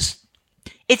 but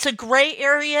it's a gray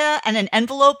area and an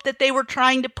envelope that they were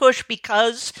trying to push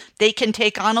because they can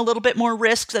take on a little bit more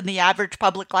risks than the average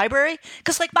public library.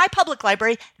 Because like my public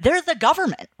library, they're the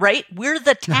government, right? We're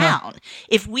the town.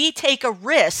 If we take a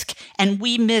risk and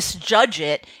we misjudge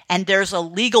it and there's a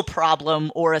legal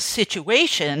problem or a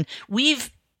situation,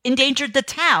 we've endangered the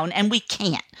town, and we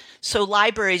can't. So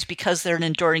libraries, because they're an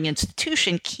enduring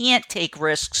institution, can't take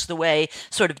risks the way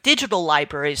sort of digital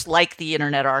libraries like the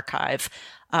Internet Archive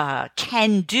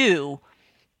can do.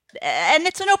 And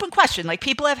it's an open question. Like,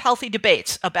 people have healthy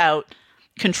debates about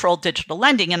controlled digital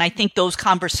lending, and I think those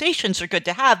conversations are good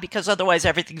to have, because otherwise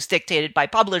everything's dictated by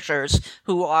publishers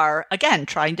who are, again,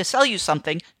 trying to sell you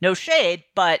something. No shade,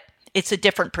 but it's a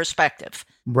different perspective.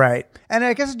 Right. And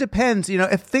I guess it depends.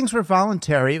 If things were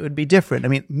voluntary, it would be different. I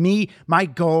mean, my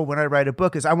goal when I write a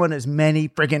book is I want as many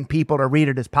friggin' people to read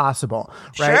it as possible.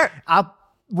 Right. Sure.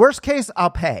 Worst case, I'll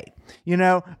pay.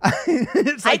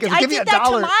 It's like, I did that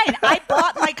to mine. I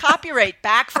bought my copyright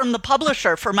back from the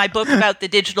publisher for my book about the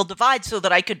digital divide so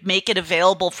that I could make it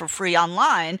available for free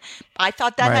online. I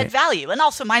thought that had value. And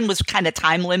also mine was kind of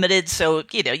time limited. So,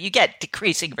 you get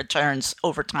decreasing returns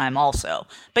over time also.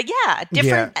 But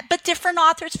different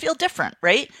authors feel different,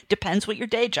 right? Depends what your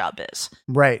day job is.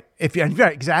 Right.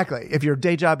 Exactly. If your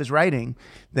day job is writing,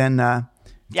 then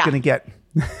it's going to get...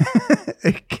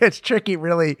 it gets tricky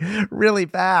really, really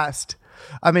fast.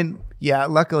 I mean,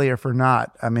 luckily or for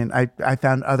not, I mean, I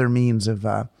found other means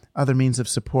of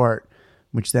support,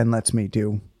 which then lets me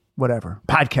do whatever,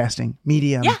 podcasting,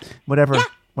 Medium, whatever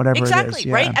exactly, it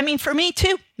is. Right? I mean, for me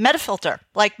too, Metafilter.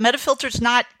 Like, Metafilter's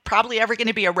not probably ever going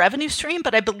to be a revenue stream,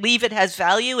 but I believe it has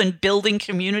value in building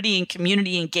community and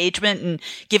community engagement and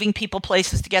giving people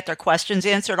places to get their questions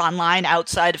answered online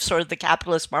outside of sort of the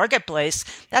capitalist marketplace.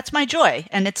 That's my joy,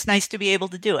 and it's nice to be able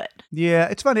to do it. Yeah,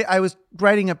 it's funny. I was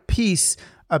writing a piece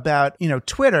about,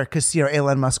 Twitter, because,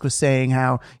 Elon Musk was saying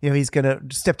how, he's going to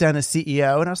step down as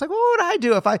CEO. And I was like, well, what would I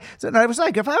do if I was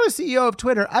CEO of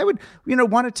Twitter, I would,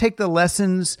 want to take the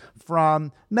lessons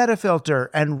from Metafilter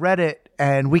and Reddit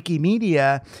and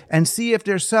Wikimedia and see if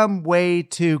there's some way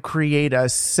to create a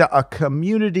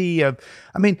community of,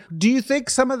 do you think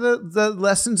some of the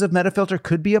lessons of Metafilter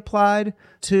could be applied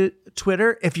to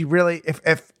Twitter if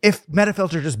if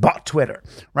Metafilter just bought Twitter,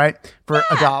 right? For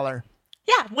 $1?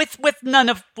 Yeah,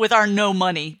 with our no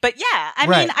money. But I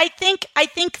mean, I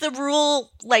think the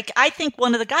rule, I think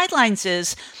one of the guidelines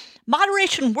is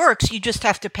moderation works, you just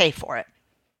have to pay for it,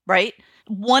 right?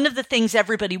 One of the things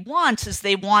everybody wants is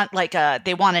they want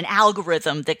an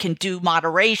algorithm that can do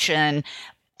moderation,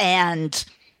 and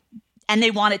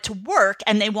they want it to work,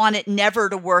 and they want it never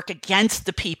to work against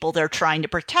the people they're trying to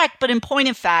protect. But in point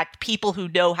of fact, people who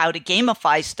know how to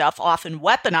gamify stuff often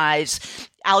weaponize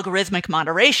algorithmic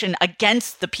moderation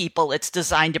against the people it's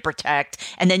designed to protect,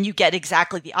 and then you get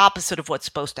exactly the opposite of what's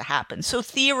supposed to happen. So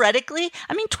theoretically,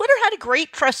 Twitter had a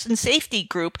great trust and safety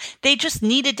group. They just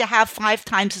needed to have 5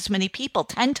 times as many people,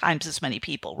 10 times as many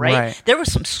people, right? There were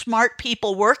some smart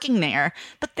people working there,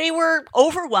 but they were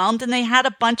overwhelmed, and they had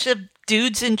a bunch of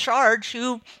dudes in charge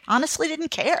who honestly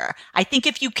didn't care. I think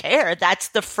if you care, that's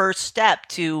the first step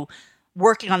to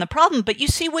working on the problem. But you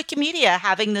see Wikimedia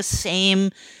having the same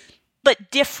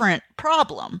but different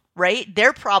problem, right?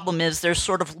 Their problem is there's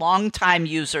sort of longtime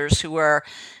users who are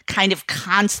kind of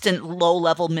constant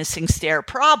low-level missing stare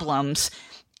problems.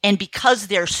 And because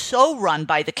they're so run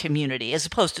by the community, as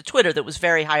opposed to Twitter that was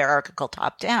very hierarchical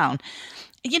top-down,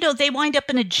 they wind up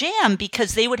in a jam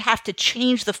because they would have to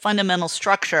change the fundamental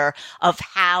structure of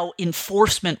how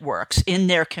enforcement works in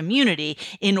their community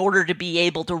in order to be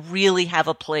able to really have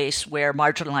a place where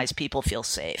marginalized people feel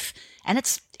safe. And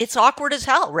it's awkward as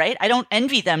hell, right? I don't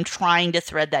envy them trying to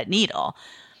thread that needle.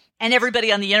 And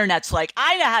everybody on the internet's like,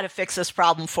 I know how to fix this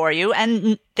problem for you.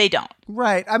 And they don't.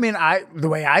 Right. The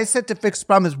way I said to fix the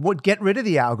problem is get rid of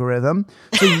the algorithm.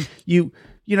 So you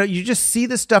just see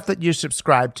the stuff that you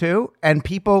subscribe to, and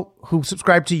people who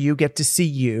subscribe to you get to see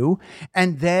you,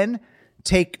 and then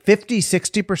take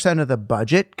 50-60% of the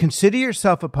budget, consider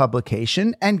yourself a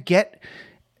publication, and get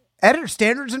editor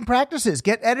standards and practices.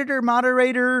 Get editor,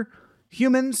 moderator,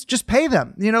 humans, just pay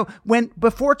them.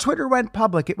 Before Twitter went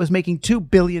public, it was making $2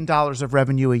 billion of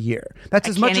revenue a year. That's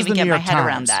as much as the New York Times. I can't even get my head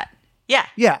around that. Yeah.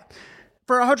 Yeah.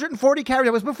 For 140 characters.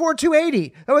 That was before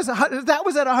 280. That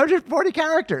was at 140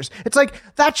 characters. It's like,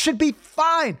 that should be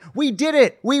fine. We did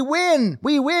it. We win,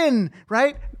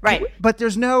 right? Right. But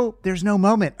there's no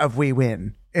moment of we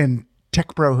win in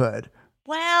Tech Brohood.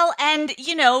 Well, and,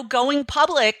 going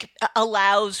public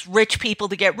allows rich people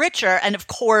to get richer. And of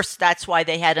course, that's why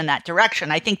they head in that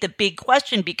direction. I think the big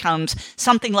question becomes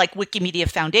something like Wikimedia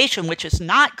Foundation, which is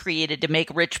not created to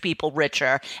make rich people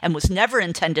richer and was never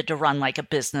intended to run like a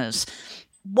business.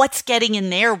 What's getting in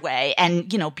their way? And,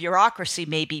 bureaucracy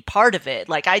may be part of it.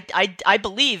 Like, I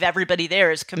believe everybody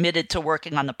there is committed to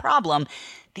working on the problem.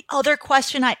 The other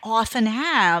question I often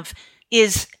have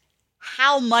is,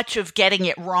 how much of getting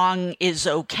it wrong is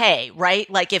okay, right?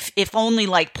 Like if only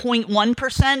like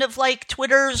 0.1% of like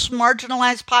Twitter's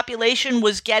marginalized population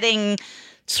was getting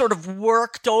sort of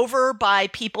worked over by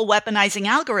people weaponizing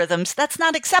algorithms, that's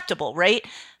not acceptable, right?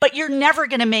 But you're never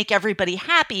going to make everybody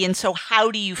happy. And so how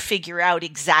do you figure out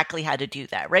exactly how to do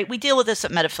that, right? We deal with this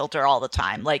at Metafilter all the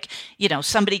time. Like,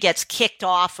 somebody gets kicked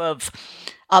off of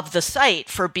the site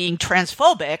for being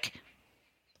transphobic,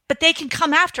 but they can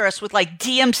come after us with like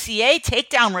DMCA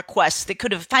takedown requests that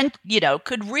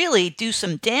could really do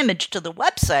some damage to the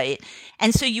website.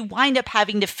 And so you wind up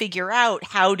having to figure out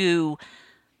how to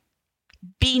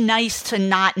be nice to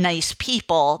not nice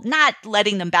people, not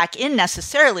letting them back in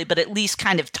necessarily, but at least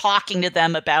kind of talking to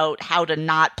them about how to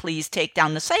not please take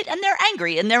down the site. And they're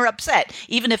angry and they're upset.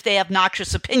 Even if they have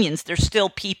noxious opinions, they're still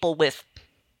people with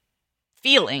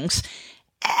feelings.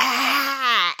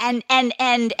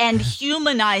 And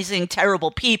humanizing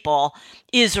terrible people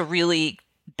is a really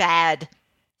bad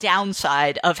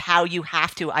downside of how you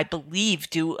have to, I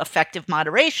believe, do effective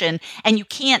moderation. And you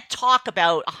can't talk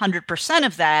about 100%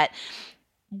 of that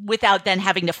without then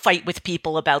having to fight with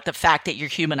people about the fact that you're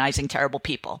humanizing terrible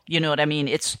people. You know what I mean?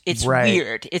 It's right.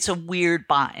 Weird. It's a weird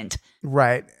bind.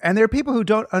 Right. And there are people who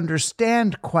don't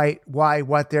understand quite why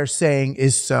what they're saying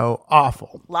is so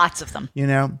awful. Lots of them.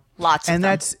 Lots of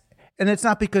them. And it's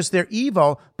not because they're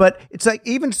evil, but it's like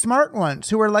even smart ones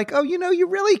who are like, oh, you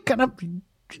really kind of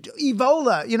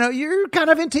Evola, you're kind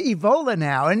of into Evola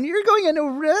now and you're going into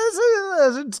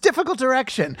a difficult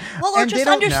direction. Well, or just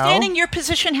understanding your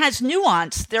position has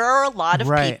nuance. There are a lot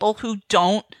of people who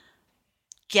don't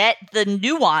get the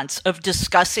nuance of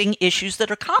discussing issues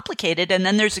that are complicated. And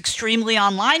then there's extremely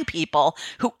online people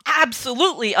who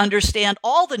absolutely understand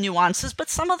all the nuances, but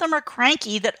some of them are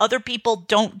cranky that other people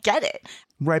don't get it.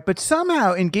 Right. But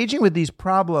somehow engaging with these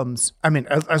problems,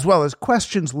 as well as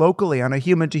questions locally on a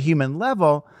human-to-human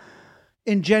level,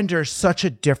 engenders such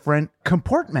a different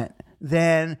comportment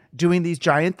than doing these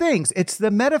giant things. It's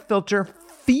the Metafilter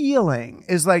feeling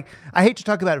is like, I hate to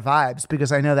talk about vibes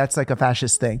because I know that's like a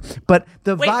fascist thing, but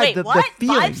the Wait, the what?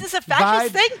 feeling. Vibes is a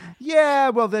fascist thing? Yeah,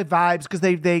 well, the vibes, because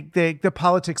they the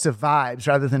politics of vibes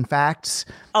rather than facts.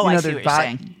 Oh, I see what you're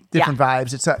saying. Different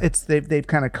vibes. They've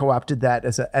kind of co-opted that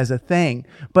as a thing.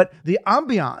 But the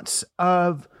ambiance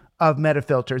of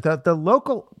Metafilter, the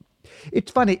local,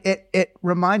 it's funny.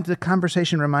 The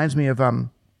conversation reminds me of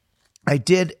I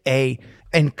did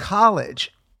in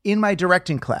college. In my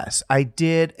directing class, I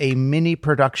did a mini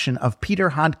production of Peter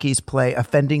Handke's play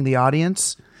 "Offending the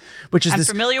Audience," which is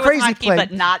this crazy play. I'm familiar with Handke,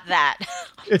 but not that.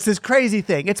 It's this crazy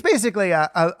thing. It's basically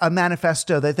a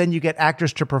manifesto that then you get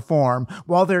actors to perform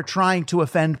while they're trying to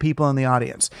offend people in the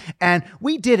audience. And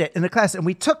we did it in the class, and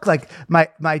we took like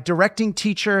my directing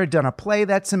teacher had done a play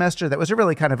that semester that was a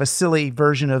really kind of a silly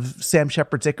version of Sam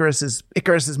Shepard's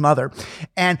Icarus's Mother.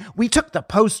 And we took the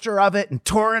poster of it and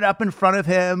tore it up in front of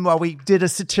him while we did a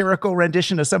satirical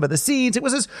rendition of some of the scenes. It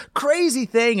was this crazy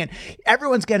thing, and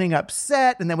everyone's getting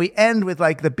upset. And then we end with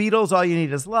like the Beatles, "All You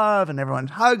Need Is Love," and everyone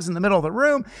hugs in the middle of the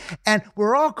room. And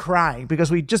we're all crying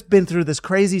because we'd just been through this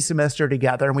crazy semester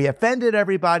together and we offended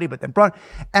everybody, but then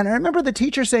and I remember the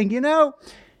teacher saying,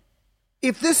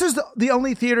 if this is the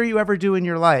only theater you ever do in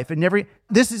your life and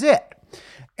this is it.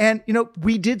 And,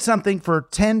 we did something for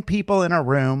 10 people in a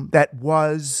room that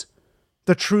was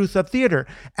the truth of theater.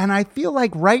 And I feel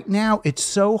like right now it's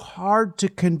so hard to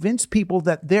convince people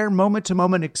that their moment to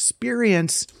moment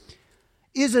experience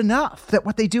is enough, that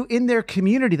what they do in their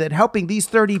community, that helping these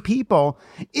 30 people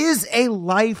is a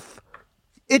life.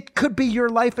 It could be your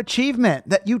life achievement,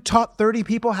 that you taught 30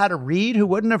 people how to read who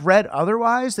wouldn't have read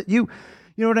otherwise, that you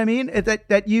know what I mean?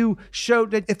 That you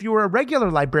showed that if you were a regular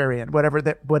librarian, whatever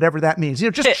that means,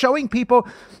 just showing people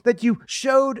that you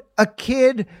showed a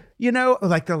kid,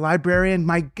 like the librarian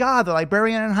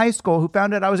in high school who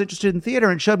found out I was interested in theater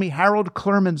and showed me Harold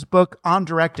Clurman's book on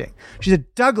directing. She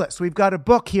said, "Douglas, we've got a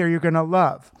book here you're going to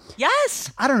love."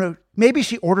 Yes. I don't know. Maybe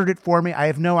she ordered it for me. I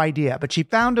have no idea. But she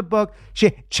found a book.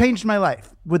 She changed my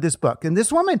life with this book. And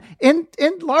this woman in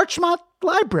Larchmont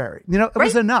Library, it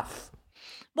was enough.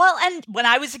 Well, and when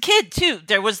I was a kid, too,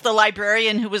 there was the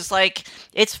librarian who was like,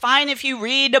 it's fine if you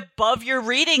read above your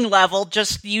reading level,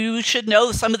 just you should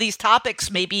know some of these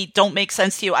topics maybe don't make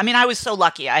sense to you. I mean, I was so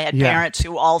lucky. I had parents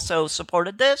who also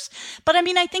supported this. But I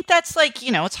mean, I think that's like,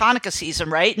 it's Hanukkah season,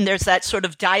 right? And there's that sort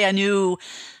of Dayanu.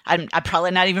 I'm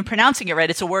probably not even pronouncing it right.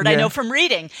 It's a word I know from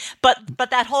reading. But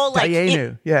that whole like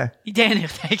Dayenu, Dayenu,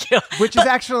 thank you. Which is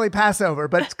actually Passover,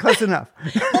 but it's close enough.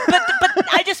 But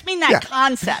I just mean that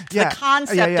concept. The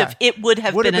concept of it would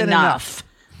have been enough.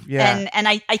 Yeah. And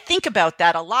I think about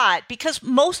that a lot because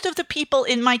most of the people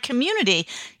in my community,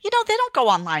 they don't go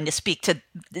online to speak to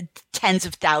tens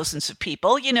of thousands of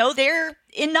people. They're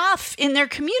enough in their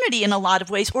community in a lot of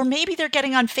ways. Or maybe they're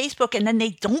getting on Facebook and then they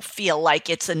don't feel like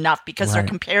it's enough because they're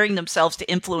comparing themselves to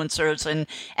influencers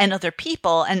and other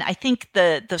people. And I think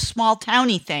the small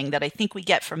towny thing that I think we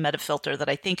get from Metafilter, that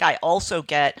I think I also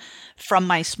get from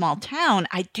my small town,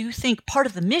 I do think part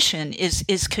of the mission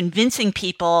is convincing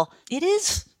people it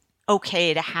is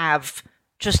okay to have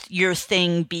just your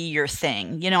thing be your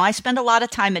thing. I spend a lot of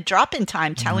time at Drop-In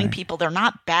Time telling people they're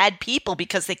not bad people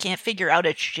because they can't figure out a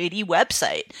shitty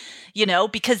website,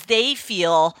 because they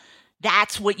feel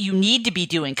that's what you need to be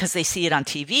doing because they see it on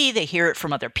TV, they hear it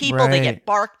from other people, they get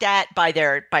barked at by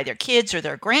their kids or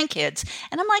their grandkids.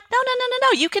 And I'm like,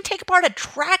 no, you can take apart a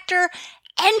tractor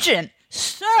engine.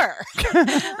 Sir,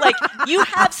 like you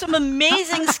have some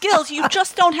amazing skills. You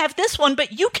just don't have this one,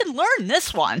 but you can learn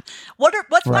this one.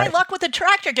 What's my luck with a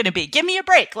tractor going to be? Give me a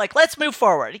break. Like, let's move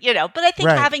forward, But I think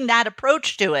having that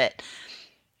approach to it,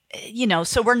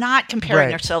 so we're not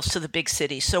comparing ourselves to the big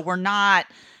city. So we're not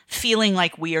feeling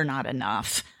like we are not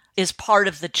enough is part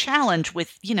of the challenge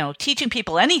with, teaching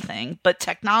people anything, but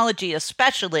technology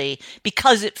especially,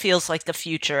 because it feels like the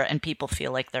future and people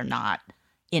feel like they're not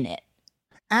in it.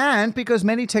 And because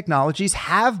many technologies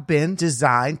have been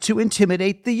designed to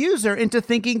intimidate the user into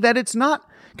thinking that it's not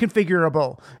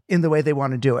configurable in the way they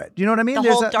want to do it. Do you know what I mean?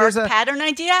 The whole dark pattern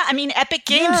idea? I mean, Epic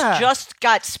Games just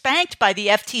got spanked by the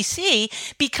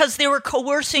FTC because they were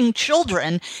coercing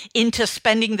children into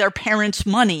spending their parents'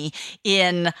 money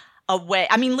in a way.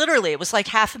 I mean, literally, it was like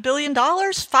 $500 million,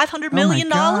 $500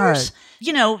 million.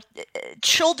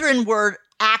 Children were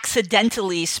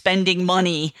accidentally spending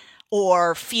money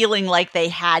or feeling like they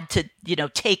had to,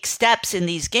 take steps in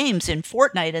these games, in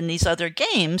Fortnite and these other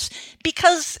games,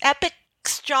 because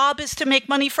Epic's job is to make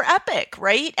money for Epic,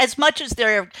 right? As much as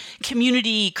their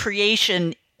community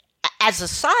creation, as a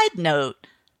side note,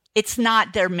 it's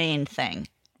not their main thing,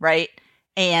 right?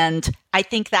 And I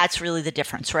think that's really the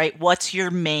difference, right? What's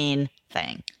your main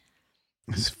thing?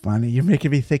 It's funny. You're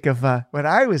making me think of when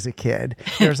I was a kid.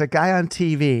 There was a guy on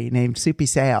TV named Soupy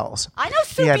Sales. I know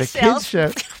Soupy He had a Sales. kids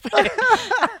show.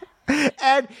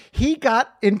 And he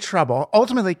got in trouble,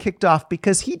 ultimately kicked off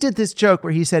because he did this joke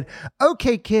where he said,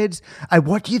 okay, kids, I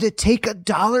want you to take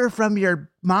 $1 from your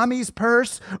mommy's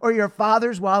purse or your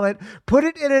father's wallet, put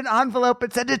it in an envelope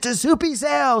and send it to Soupy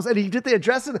Sales. And he did the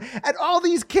address, and all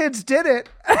these kids did it.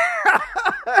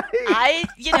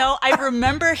 I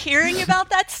remember hearing about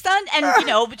that stunt, and,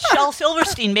 Shel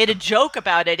Silverstein made a joke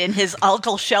about it in his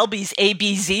Uncle Shelby's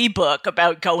ABZ book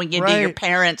about going into your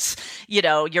parents',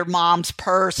 your mom's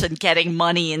purse and getting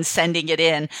money and sending it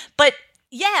in. But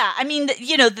yeah, I mean,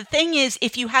 the thing is,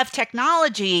 if you have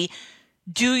technology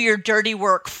do your dirty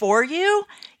work for you.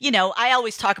 I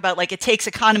always talk about like it takes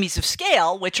economies of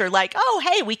scale, which are like, oh,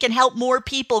 hey, we can help more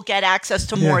people get access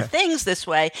to more things this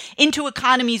way, into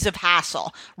economies of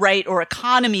hassle, right? Or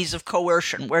economies of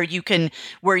coercion where you can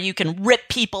rip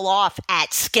people off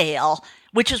at scale,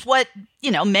 which is what,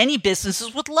 many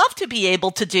businesses would love to be able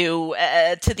to do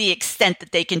to the extent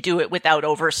that they can do it without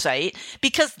oversight,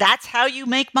 because that's how you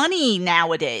make money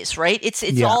nowadays, right?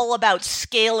 It's all about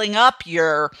scaling up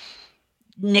your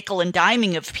nickel and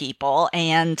diming of people.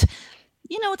 And,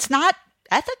 it's not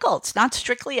ethical. It's not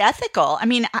strictly ethical. I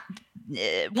mean,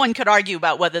 one could argue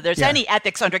about whether there's any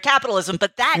ethics under capitalism,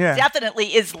 but that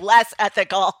definitely is less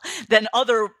ethical than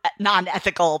other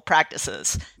non-ethical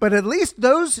practices. But at least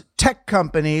those tech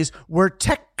companies were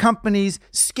tech companies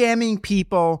scamming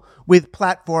people with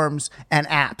platforms and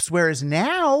apps. Whereas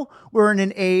now we're in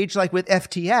an age like with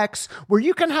FTX where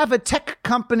you can have a tech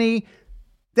company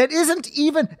that isn't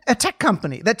even a tech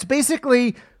company. That's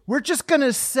basically, we're just going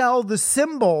to sell the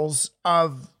symbols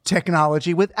of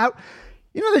technology without,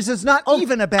 this is not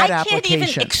even a bad application. I can't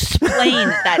even explain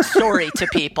that story to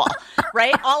people,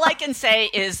 right? All I can say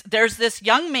is there's this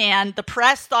young man, the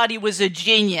press thought he was a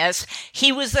genius.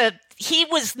 He was a he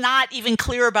was not even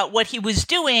clear about what he was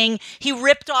doing. He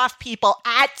ripped off people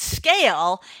at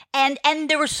scale. And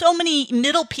there were so many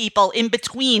middle people in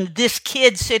between this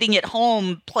kid sitting at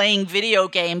home playing video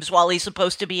games while he's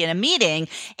supposed to be in a meeting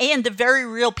and the very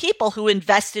real people who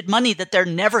invested money that they're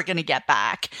never going to get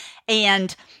back.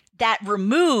 And that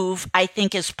remove, I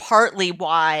think, is partly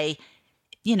why,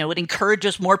 you know, it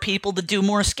encourages more people to do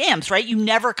more scams, right? You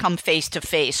never come face to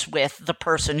face with the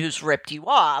person who's ripped you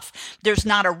off. There's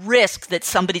not a risk that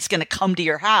somebody's going to come to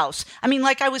your house. I mean,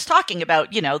 like I was talking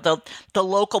about, you know, the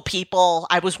local people,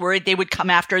 I was worried they would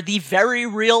come after the very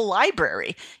real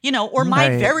library, you know, or my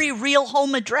very real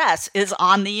home address is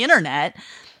on the internet.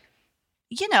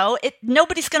 You know,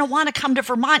 nobody's going to want to come to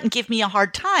Vermont and give me a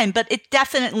hard time, but it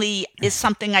definitely is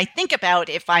something I think about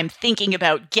if I'm thinking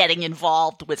about getting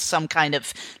involved with some kind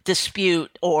of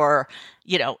dispute or,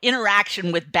 you know,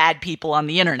 interaction with bad people on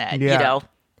the internet, you know,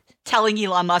 telling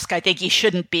Elon Musk I think he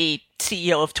shouldn't be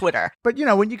CEO of Twitter. But, you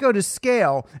know, when you go to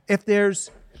scale, if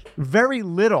there's very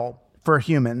little for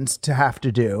humans to have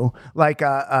to do, like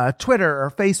Twitter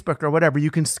or Facebook or whatever,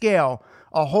 you can scale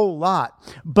a whole lot.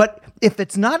 But if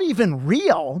it's not even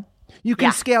real, you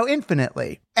can scale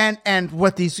infinitely. And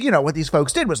what these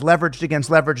folks did was leveraged against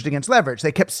leverage.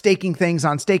 They kept staking things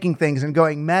and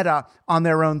going meta on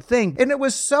their own thing. And it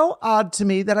was so odd to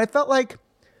me that I felt like,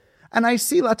 and I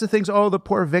see lots of things, oh, the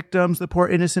poor victims, the poor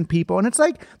innocent people. And it's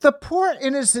like the poor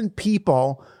innocent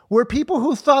people were people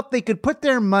who thought they could put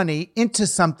their money into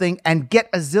something and get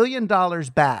 $1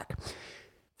 zillion back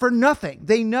for nothing.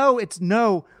 They know it's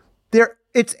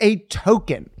a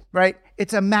token, right?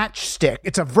 It's a matchstick.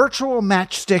 It's a virtual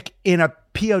matchstick in a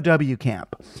POW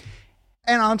camp.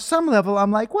 And on some level,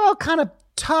 I'm like, well, kind of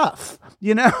tough,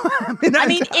 you know? I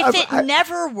mean, if it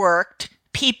never worked,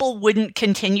 people wouldn't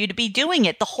continue to be doing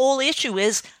it. The whole issue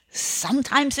is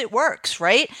sometimes it works,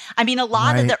 right? I mean, a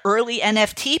lot of the early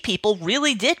NFT people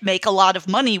really did make a lot of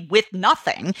money with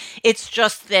nothing. It's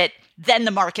just that then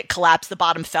the market collapsed, the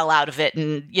bottom fell out of it,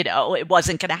 and, you know, it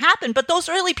wasn't going to happen. But those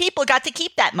early people got to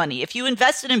keep that money. If you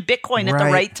invested in Bitcoin at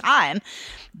the right time,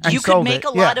 you could make a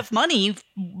lot of money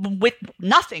with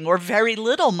nothing or very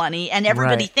little money. And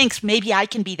everybody thinks maybe I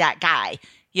can be that guy,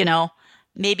 you know?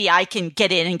 Maybe I can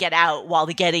get in and get out while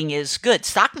the getting is good.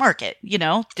 Stock market, you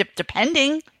know,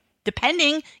 depending.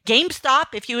 GameStop,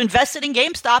 if you invested in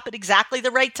GameStop at exactly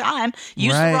the right time,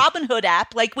 use the Robinhood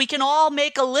app. Like, we can all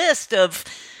make a list of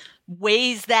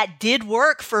ways that did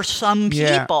work for some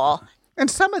people. And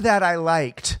some of that I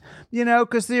liked, you know,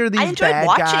 because there are these I enjoyed bad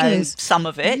watching guys. Some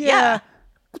of it, yeah.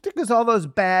 Because all those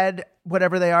bad,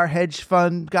 whatever they are, hedge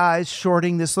fund guys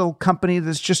shorting this little company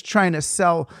that's just trying to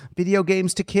sell video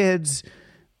games to kids.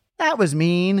 That was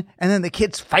mean. And then the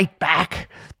kids fight back,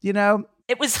 you know.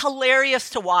 It was hilarious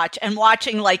to watch, and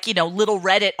watching, like, you know, little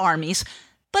Reddit armies.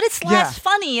 But it's less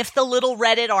funny if the little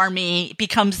Reddit army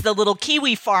becomes the little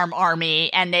Kiwi Farm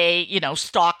army and they, you know,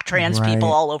 stalk trans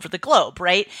people all over the globe,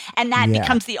 right? And that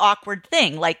becomes the awkward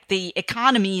thing. Like, the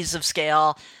economies of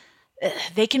scale,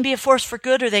 they can be a force for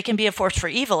good or they can be a force for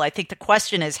evil. I think the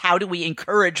question is, how do we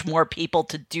encourage more people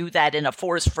to do that in a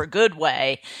force for good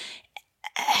way?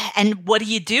 And what do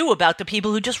you do about the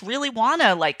people who just really want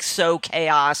to, like, sow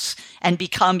chaos and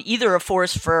become either a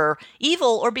force for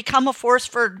evil or become a force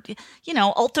for, you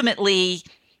know, ultimately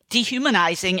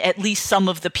dehumanizing at least some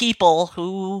of the people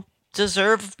who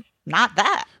deserve not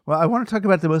that? Well, I want to talk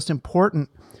about the most important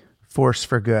force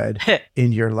for good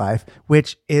in your life,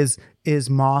 which is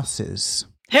mosses.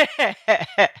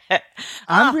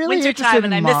 I'm really interested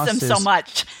in and mosses. I miss them so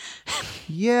much.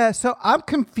 Yeah, so I'm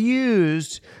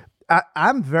confused.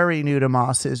 I'm very new to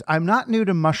mosses. I'm not new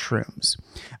to mushrooms.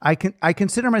 I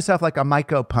consider myself like a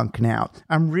mycopunk now.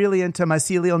 I'm really into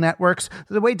mycelial networks.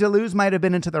 The way Deleuze might have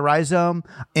been into the rhizome,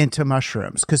 into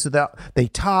mushrooms. Because they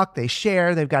talk, they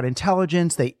share, they've got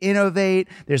intelligence, they innovate.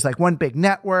 There's like one big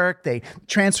network. They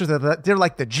transfer they're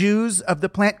like the Jews of the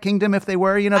plant kingdom, if they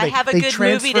were. You know, I have a good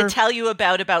movie to tell you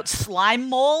about slime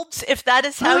molds, if that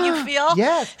is how you feel.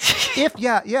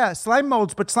 Yeah. Slime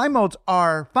molds, but slime molds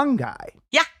are fungi.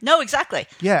 Yeah, no, exactly.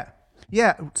 Yeah,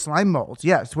 slime molds.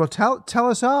 Yes. Well, tell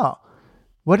us all.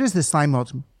 What is this slime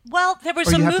molds? Well, there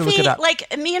was a movie,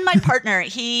 like, me and my partner,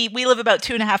 we live about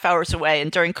 2.5 hours away,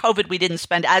 and during COVID, we didn't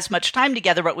spend as much time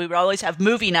together, but we would always have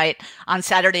movie night on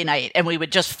Saturday night, and we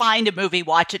would just find a movie,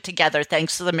 watch it together,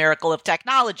 thanks to the miracle of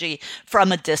technology,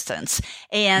 from a distance.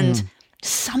 And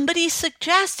somebody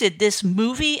suggested this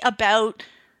movie about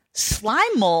slime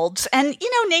molds, and,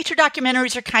 you know, nature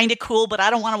documentaries are kind of cool, but I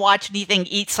don't want to watch anything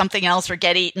eat something else or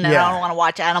get eaten, and I don't want to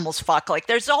watch animals fuck. Like,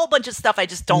 there's a whole bunch of stuff I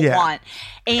just don't want.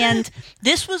 And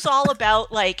this was all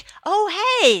about, like,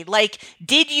 oh, hey, like,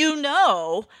 did you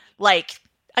know,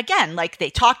 Again, they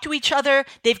talk to each other.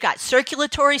 They've got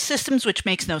circulatory systems, which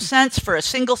makes no sense for a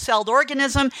single-celled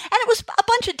organism. And it was a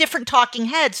bunch of different talking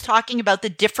heads talking about the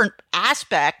different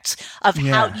aspects of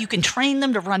how you can train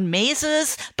them to run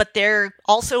mazes, but they're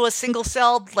also a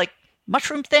single-celled,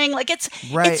 mushroom thing.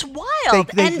 It's wild.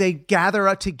 They gather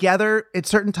up together at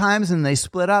certain times and they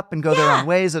split up and go their own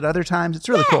ways at other times. It's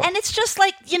really cool. And it's just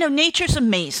nature's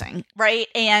amazing, right?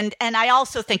 And I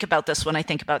also think about this when I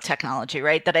think about technology,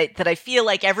 right? That I feel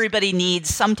like everybody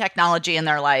needs some technology in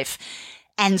their life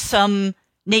and some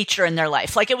nature in their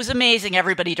life. It was amazing.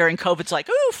 Everybody during COVID's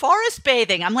ooh, forest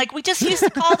bathing. I'm we just used to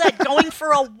call that going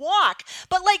for a walk.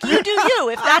 But you do you.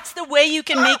 If that's the way you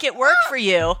can make it work for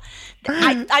you,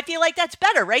 I feel like that's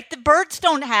better, right? The birds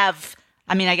don't have,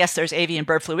 I guess there's avian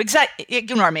bird flu.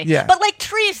 Ignore me. Yeah. But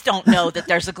trees don't know that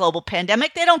there's a global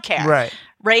pandemic. They don't care. Right.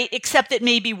 Right? Except that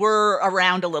maybe we're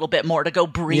around a little bit more to go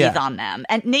breathe on them.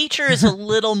 And nature is a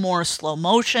little more slow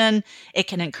motion. It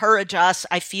can encourage us,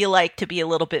 I feel to be a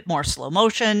little bit more slow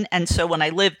motion. And so when I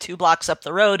lived 2 blocks up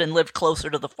the road and lived closer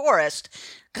to the forest,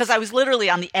 because I was literally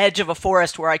on the edge of a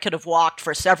forest where I could have walked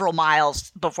for several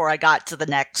miles before I got to the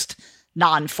next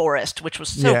non-forest, which was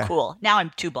so cool. Now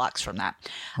I'm 2 blocks from that.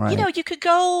 Right. You could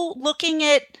go looking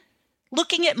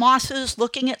at mosses,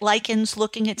 looking at lichens,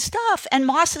 looking at stuff. And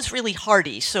moss is really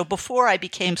hardy. So before I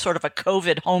became sort of a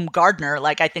COVID home gardener,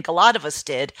 like I think a lot of us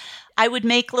did, I would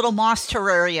make little moss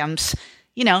terrariums.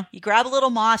 You grab a little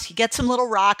moss, you get some little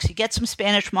rocks, you get some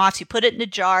Spanish moss, you put it in a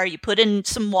jar, you put in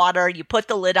some water, you put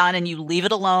the lid on, and you leave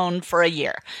it alone for a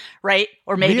year, right?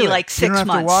 Or maybe really? 6 you don't have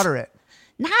months. To water it.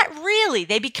 Not really.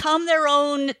 They become their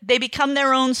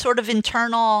own sort of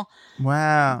internal.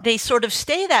 Wow. They sort of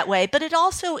stay that way, but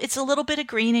it's a little bit of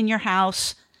green in your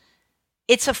house.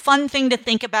 It's a fun thing to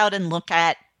think about and look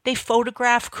at. They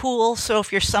photograph cool. So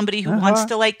if you're somebody who wants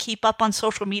to keep up on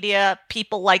social media,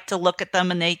 people like to look at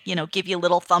them and they, give you a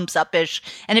little thumbs up-ish.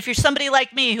 And if you're somebody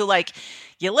like me who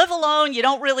you live alone, you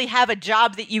don't really have a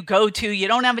job that you go to, you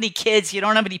don't have any kids, you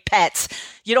don't have any pets,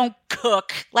 you don't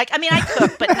cook. I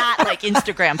cook, but not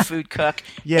Instagram food cook.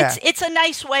 Yeah. It's a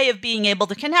nice way of being able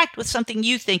to connect with something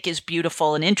you think is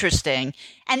beautiful and interesting.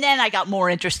 And then I got more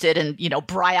interested in,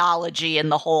 bryology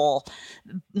and the whole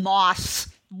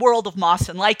world of moss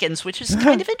and lichens, which is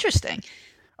kind of interesting.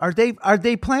 Are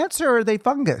they plants or are they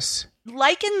fungus?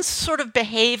 Lichens sort of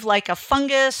behave like a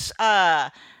fungus.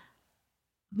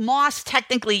 Moss,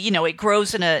 technically, it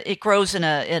grows in a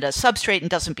substrate and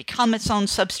doesn't become its own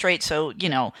substrate. So,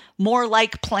 more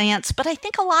like plants. But I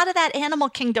think a lot of that animal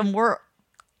kingdom we're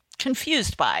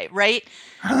confused by, right?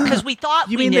 Because we thought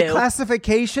you we mean knew. The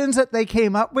classifications that they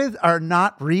came up with are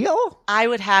not real? I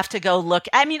would have to go look.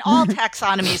 All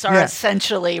taxonomies are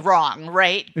essentially wrong,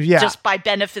 right? Yeah. Just by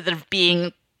benefit of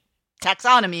being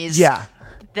taxonomies. Yeah.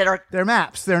 They're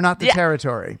maps. They're not the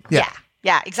territory.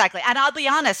 Yeah, exactly. And I'll be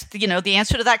honest, the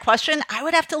answer to that question, I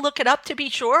would have to look it up to be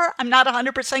sure. I'm not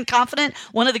 100% confident.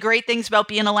 One of the great things about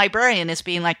being a librarian is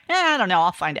being I don't know,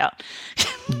 I'll find out.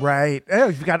 Right. Oh,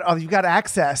 you've got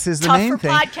access is the Tough main for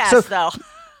thing. podcasts, though.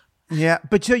 Yeah,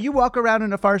 but so you walk around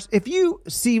in a forest. If you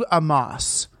see a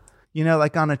moss,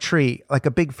 on a tree, like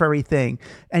a big furry thing,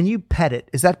 and you pet it,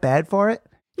 is that bad for it?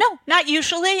 No, not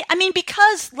usually.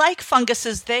 Because like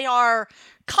funguses, they are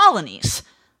colonies,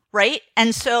 right?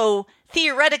 And so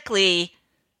theoretically,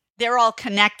 they're all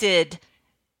connected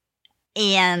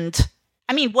and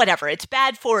whatever. It's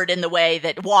bad for it in the way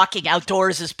that walking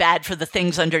outdoors is bad for the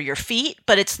things under your feet,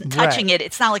 but it's touching it.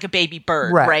 It's not like a baby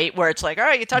bird, right? Where it's all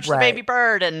right, you touch the baby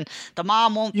bird and the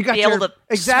mom won't be able to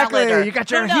exactly. smell it. Or, you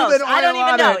got your who knows? human oil I don't even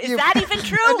on know. it. Is that even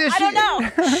true? I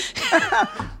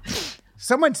don't know.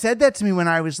 Someone said that to me when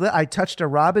I was I touched a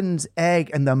robin's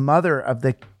egg, and the mother of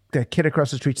the kid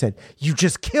across the street said, "You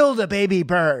just killed a baby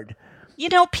bird."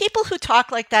 People who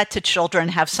talk like that to children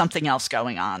have something else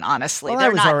going on, honestly. Well,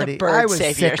 They're not the bird I was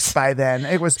saviors. 6 by then.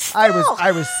 I was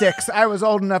 6. I was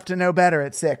old enough to know better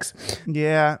at 6.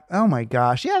 Yeah. Oh my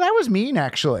gosh. Yeah, that was mean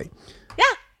actually. Yeah.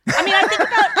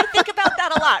 I think about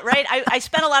that a lot, right? I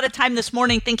spent a lot of time this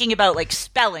morning thinking about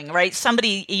spelling, right?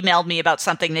 Somebody emailed me about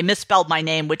something. They misspelled my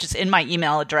name, which is in my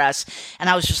email address. And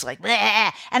I was just like,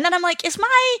 bleh. And then I'm like, is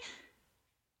my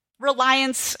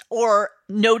reliance or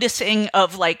noticing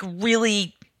of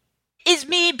really is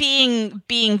me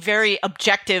being very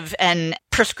objective and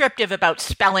prescriptive about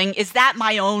spelling, is that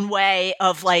my own way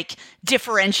of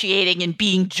differentiating and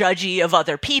being judgy of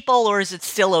other people, or is it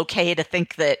still okay to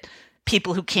think that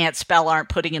people who can't spell aren't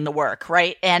putting in the work,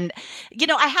 right? And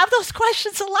I have those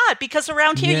questions a lot because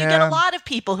around here you get a lot of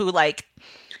people who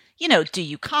do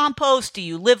you compost? Do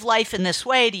you live life in this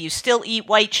way? Do you still eat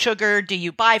white sugar? Do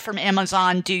you buy from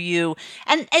Amazon?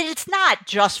 And it's not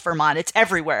just Vermont, it's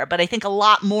everywhere. But I think a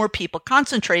lot more people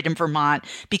concentrate in Vermont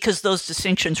because those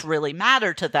distinctions really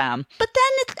matter to them. But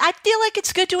then I feel like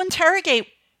it's good to interrogate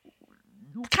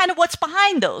kind of what's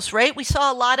behind those, right? We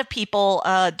saw a lot of people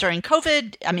during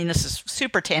COVID. I mean, this is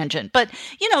super tangent, but,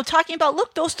 talking about,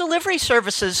 look, those delivery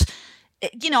services,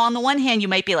 on the one hand, you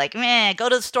might be like, go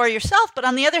to the store yourself. But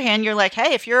on the other hand, you're like,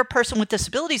 hey, if you're a person with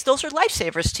disabilities, those are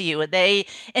lifesavers to you. And they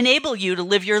enable you to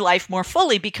live your life more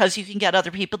fully because you can get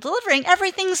other people delivering.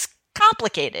 Everything's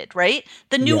complicated, right?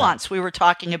 The nuance we were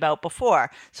talking about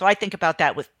before. So I think about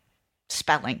that with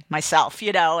spelling myself,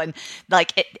 and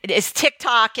like it is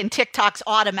TikTok and TikTok's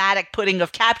automatic putting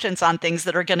of captions on things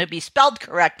that are going to be spelled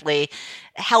correctly,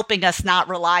 helping us not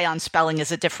rely on spelling as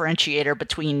a differentiator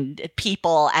between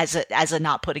people as a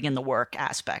not putting in the work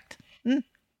aspect.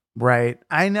 Right.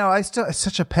 I know. It's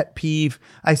such a pet peeve.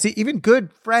 I see even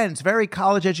good friends, very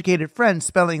college educated friends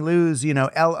spelling lose, Loose.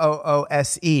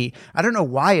 I don't know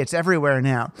why it's everywhere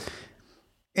now.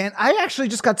 And I actually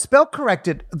just got spell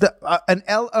corrected. An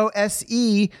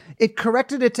LOSE, it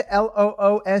corrected it to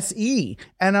LOOSE.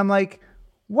 And I'm like,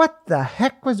 what the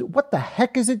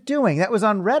heck is it doing? That was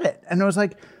on Reddit. And I was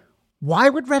like, why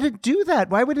would Reddit do that?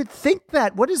 Why would it think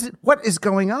that? What is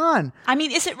going on? I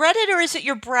mean, is it Reddit or is it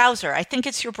your browser? I think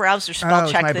it's your browser spell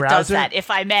check that does that,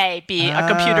 if I may be a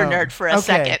computer nerd for a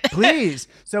second. Please.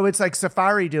 So it's like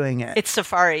Safari doing it. It's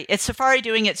Safari. It's Safari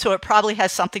doing it, so it probably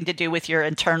has something to do with your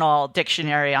internal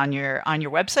dictionary on your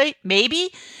website,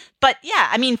 maybe. But yeah,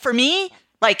 I mean, for me,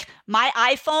 like my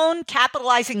iPhone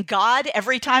capitalizing God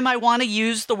every time I want to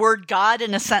use the word God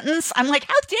in a sentence, I'm like,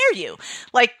 how dare you?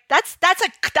 Like that's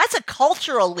a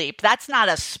cultural leap. That's not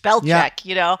a spell check,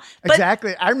 But,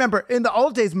 exactly. I remember in the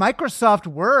old days, Microsoft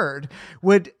Word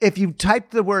would, if you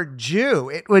typed the word Jew,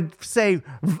 it would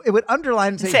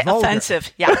underline and say vulgar.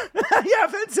 Offensive. Yeah. Yeah,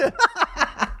 offensive.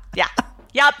 Yeah.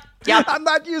 Yep. I'm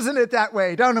not using it that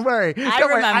way. Don't worry. I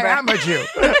remember. I am a Jew.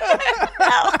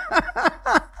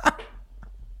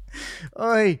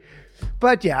 Oy.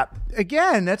 But yeah,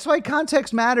 again, that's why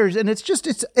context matters. And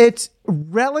it's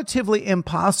relatively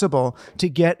impossible to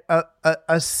get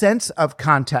a sense of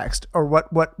context, or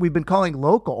what we've been calling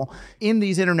local, in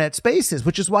these internet spaces,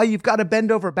 which is why you've got to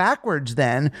bend over backwards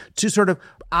then to sort of,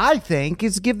 I think,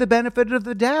 is give the benefit of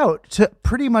the doubt to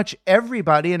pretty much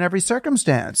everybody in every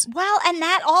circumstance. Well, and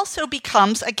that also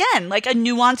becomes, again, like a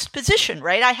nuanced position,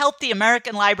 right? I helped the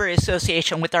American Library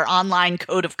Association with their online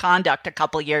code of conduct a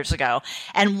couple years ago.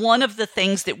 And one of the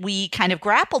things that we kind of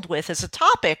grappled with as a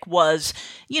topic was,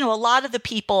 a lot of the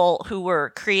people who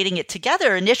were creating it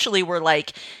together initially were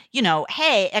like,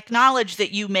 hey, acknowledge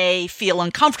that you may feel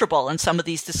uncomfortable in some of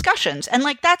these discussions. And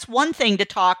like, that's one thing to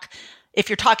talk. If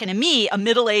you're talking to me, a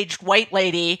middle-aged white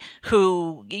lady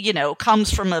who,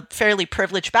 comes from a fairly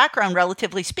privileged background,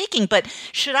 relatively speaking, but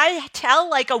should I tell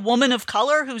like a woman of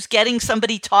color who's getting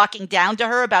somebody talking down to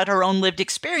her about her own lived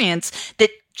experience that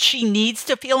she needs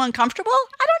to feel uncomfortable?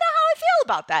 I don't know how I feel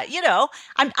about that.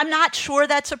 I'm not sure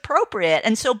that's appropriate.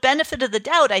 And so benefit of the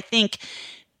doubt, I think,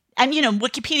 and,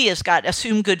 Wikipedia's got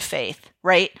assume good faith,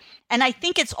 right? And I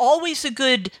think it's always a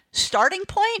good starting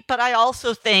point, but I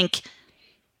also think,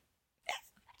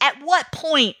 at what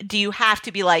point do you have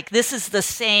to be like, this is the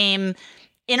same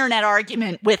internet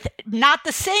argument with not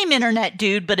the same internet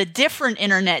dude, but a different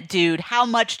internet dude? How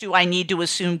much do I need to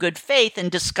assume good faith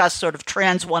and discuss sort of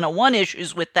trans 101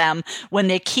 issues with them when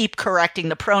they keep correcting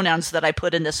the pronouns that I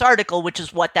put in this article, which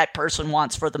is what that person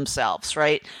wants for themselves,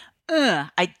 right?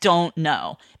 I don't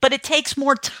know. But it takes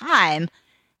more time.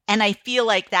 And I feel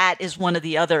like that is one of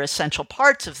the other essential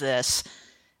parts of this.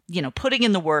 Putting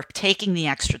in the work, taking the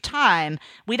extra time.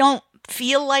 We don't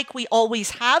feel like we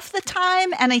always have the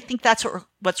time. And I think that's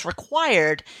what's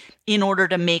required in order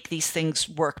to make these things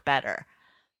work better.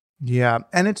 Yeah.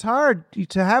 And it's hard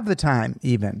to have the time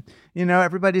even.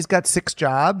 Everybody's got 6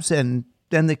 jobs and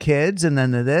then the kids and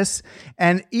then this.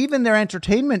 And even their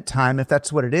entertainment time, if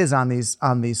that's what it is on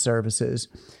these services,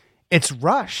 it's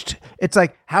rushed. It's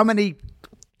like, how many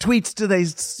tweets do they,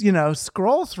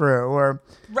 scroll through? Or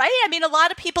right. I mean, a lot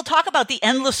of people talk about the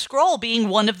endless scroll being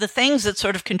one of the things that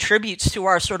sort of contributes to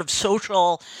our sort of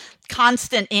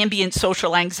constant ambient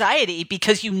social anxiety,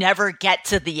 because you never get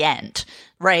to the end,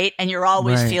 right? And you're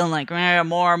always feeling like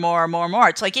more.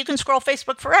 It's like you can scroll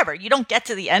Facebook forever. You don't get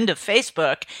to the end of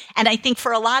Facebook. And I think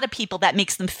for a lot of people, that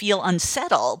makes them feel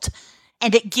unsettled.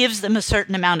 And it gives them a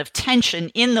certain amount of tension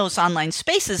in those online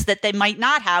spaces that they might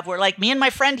not have, where like me and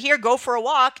my friend here go for a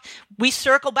walk, we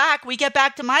circle back, we get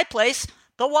back to my place,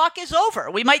 The walk is over.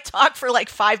 We might talk for like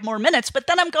 5 more minutes, but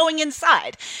then I'm going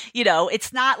inside. You know,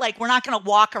 it's not like we're not going to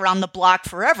walk around the block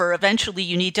forever. Eventually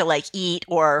you need to like eat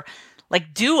or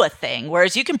like do a thing.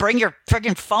 Whereas you can bring your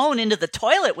friggin' phone into the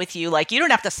toilet with you. Like you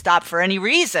don't have to stop for any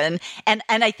reason. And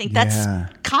I think that's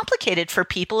complicated for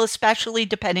people, especially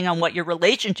depending on what your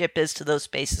relationship is to those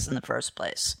spaces in the first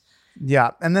place. Yeah.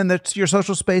 And then that's your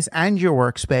social space and your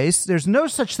workspace. There's no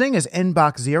such thing as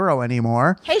inbox zero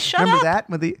anymore. Hey, shut Remember up. that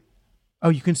with the, oh,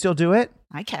 you can still do it?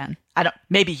 I can. I don't,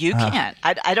 maybe you can't.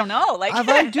 I don't know. Like if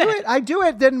I do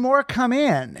it, then more come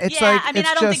in. It's like, I mean,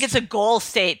 I don't think it's a goal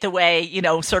state the way, you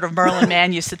know, sort of Merlin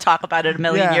Mann used to talk about it a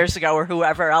million years ago or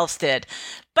whoever else did.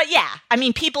 But yeah, I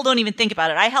mean, people don't even think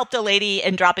about it. I helped a lady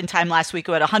in Drop in Time last week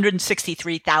who had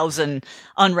 163,000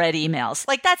 unread emails.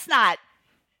 Like that's not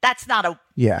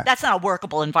a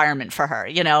workable environment for her,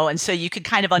 you know? And so you could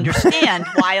kind of understand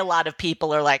why a lot of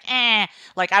people are like,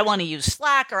 like I want to use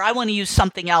Slack or I want to use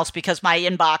something else because my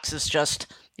inbox is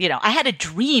just, you know, I had a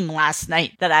dream last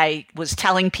night that I was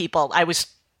telling people I was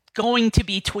going to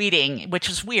be tweeting, which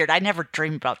is weird. I never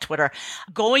dream about Twitter.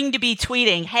 Going to be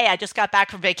tweeting, hey, I just got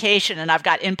back from vacation and I've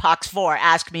got Inbox 4.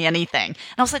 Ask me anything.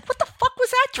 And I was like, what the fuck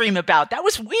was that dream about? That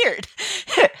was weird.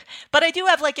 But I do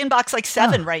have like Inbox like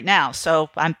 7 right now. So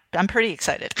I'm pretty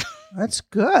excited. That's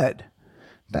good.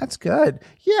 That's good.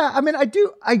 Yeah. I mean, I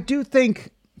do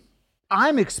think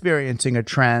I'm experiencing a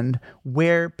trend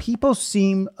where people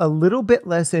seem a little bit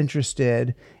less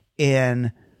interested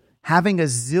in having a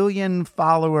zillion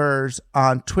followers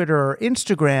on Twitter or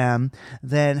Instagram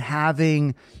than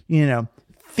having,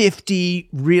 50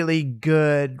 really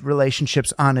good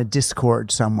relationships on a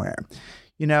Discord somewhere.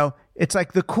 You know, it's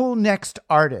like the cool next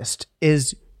artist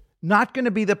is not going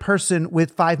to be the person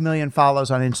with 5 million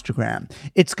follows on Instagram.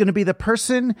 It's going to be the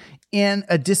person in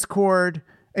a Discord.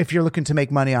 If you're looking to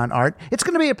make money on art, it's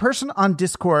going to be a person on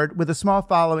Discord with a small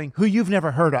following who you've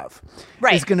never heard of.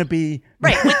 Right. It's going to be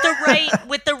right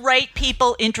with the right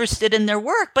people interested in their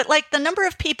work. But like the number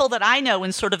of people that I know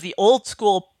in sort of the old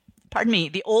school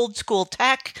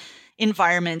tech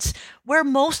environments where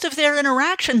most of their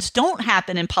interactions don't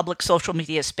happen in public social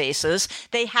media spaces.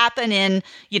 They happen in,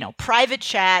 private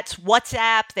chats,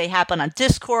 WhatsApp, they happen on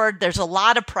Discord. There's a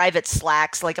lot of private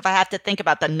Slacks. Like if I have to think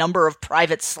about the number of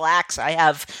private Slacks I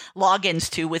have logins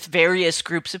to with various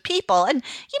groups of people and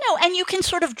you can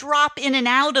sort of drop in and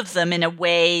out of them in a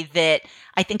way that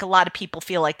I think a lot of people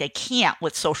feel like they can't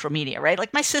with social media, right?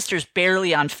 Like my sister's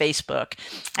barely on Facebook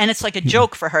and it's like a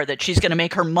joke for her that she's going to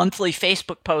make her monthly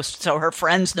Facebook post so her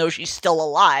friends know she's still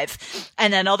alive.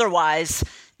 And then otherwise,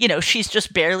 she's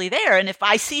just barely there. And if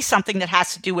I see something that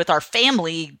has to do with our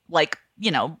family, like,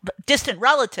 distant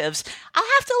relatives, I'll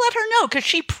have to let her know because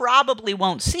she probably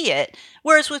won't see it.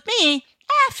 Whereas with me,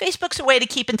 Facebook's a way to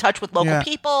keep in touch with local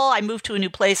people. I moved to a new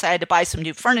place. I had to buy some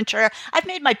new furniture. I've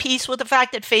made my peace with the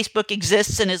fact that Facebook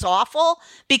exists and is awful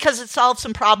because it solves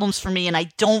some problems for me. And I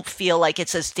don't feel like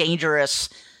it's as dangerous.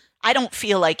 I don't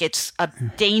feel like it's a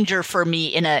danger for me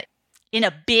in a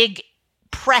big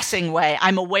pressing way.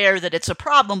 I'm aware that it's a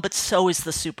problem, but so is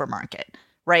the supermarket,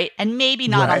 right? And maybe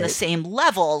not on the same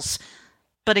levels.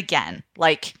 But again,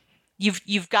 like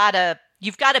you've got to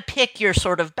pick your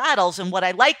sort of battles. And what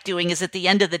I like doing is at the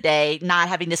end of the day, not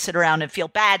having to sit around and feel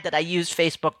bad that I used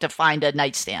Facebook to find a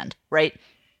nightstand, right?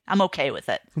 I'm okay with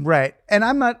it. Right. And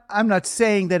I'm not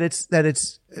saying that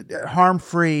it's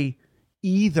harm-free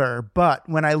either. But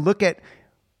when I look at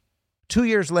 2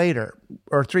 years later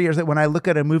or 3 years later, when I look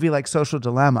at a movie like Social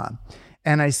Dilemma,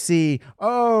 and I see,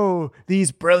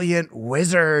 these brilliant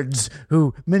wizards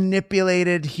who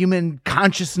manipulated human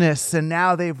consciousness and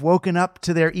now they've woken up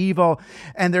to their evil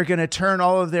and they're going to turn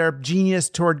all of their genius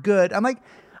toward good. I'm like,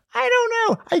 I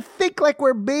don't know. I think like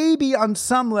we're maybe on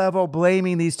some level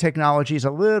blaming these technologies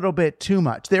a little bit too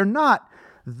much. They're not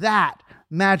that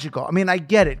magical. I mean, I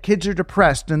get it. Kids are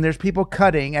depressed and there's people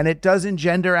cutting and it does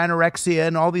engender anorexia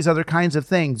and all these other kinds of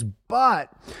things. But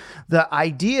the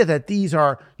idea that these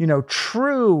are,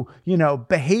 true,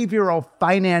 behavioral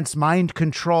finance mind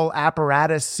control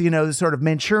apparatus, the sort of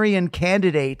Manchurian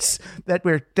candidates that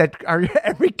are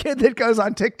every kid that goes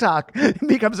on TikTok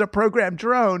becomes a programmed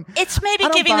drone. It's maybe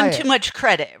giving them too much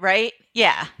credit, right?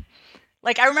 Yeah.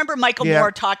 Like I remember Michael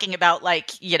Moore talking about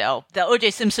the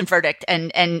O.J. Simpson verdict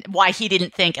and why he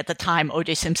didn't think at the time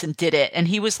O.J. Simpson did it. And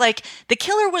he was like, the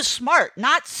killer was smart,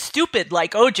 not stupid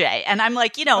like O.J. And I'm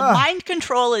like, mind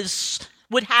control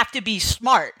would have to be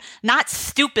smart, not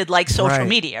stupid like social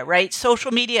media, right?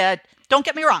 Social media Don't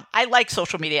get me wrong. I like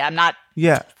social media. I'm not,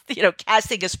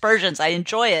 casting aspersions. I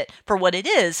enjoy it for what it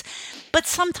is. But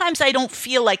sometimes I don't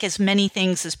feel like as many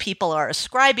things as people are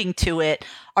ascribing to it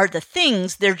are the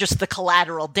things. They're just the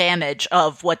collateral damage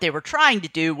of what they were trying to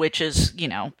do, which is,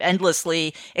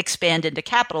 endlessly expand into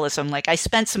capitalism. Like I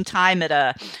spent some time at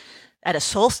a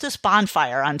solstice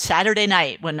bonfire on Saturday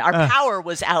night when our power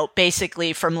was out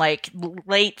basically from like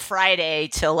late Friday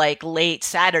till like late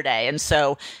Saturday. And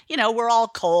so, we're all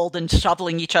cold and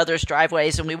shoveling each other's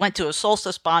driveways. And we went to a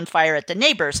solstice bonfire at the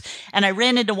neighbors. And I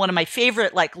ran into one of my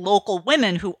favorite like local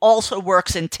women who also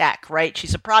works in tech, right?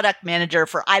 She's a product manager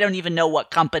for I don't even know what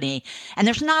company. And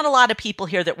there's not a lot of people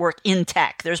here that work in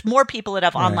tech. There's more people that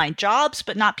have online jobs,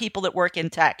 but not people that work in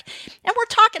tech. And we're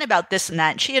talking about this and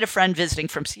that. And she had a friend visiting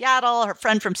from Seattle. Her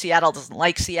friend from Seattle doesn't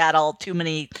like Seattle. Too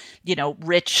many,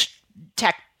 rich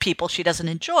tech people she doesn't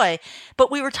enjoy.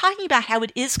 But we were talking about how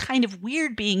it is kind of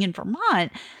weird being in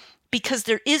Vermont because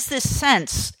there is this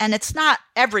sense, and it's not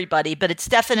everybody, but it's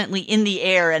definitely in the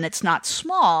air and it's not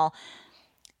small,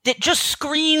 that just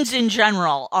screens in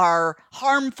general are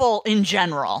harmful in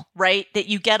general, right? That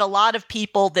you get a lot of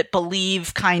people that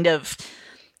believe kind of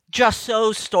just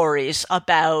so stories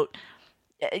about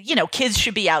kids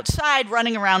should be outside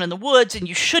running around in the woods and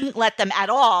you shouldn't let them at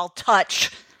all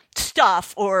touch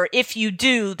stuff. Or if you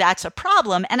do, that's a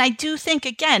problem. And I do think,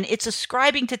 again, it's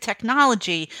ascribing to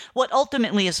technology what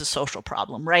ultimately is a social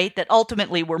problem, right? That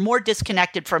ultimately we're more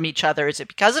disconnected from each other. Is it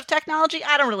because of technology?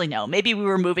 I don't really know. Maybe we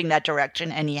were moving that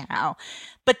direction anyhow.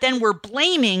 But then we're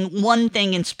blaming one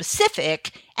thing in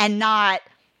specific and not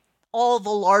all the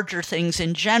larger things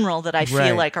in general that I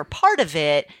feel like are part of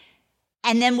it.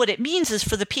 And then what it means is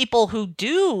for the people who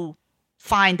do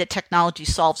find that technology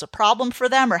solves a problem for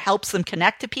them or helps them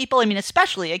connect to people, I mean,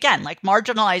 especially, again, like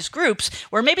marginalized groups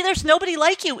where maybe there's nobody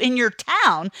like you in your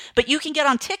town, but you can get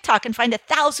on TikTok and find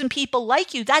 1,000 people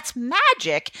like you. That's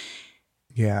magic.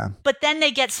 Yeah. But then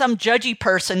they get some judgy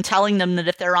person telling them that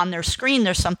if they're on their screen,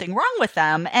 there's something wrong with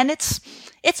them. And it's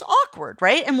awkward,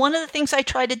 right? And one of the things I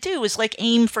try to do is like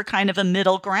aim for kind of a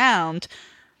middle ground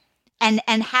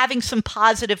and having some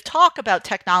positive talk about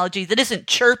technology that isn't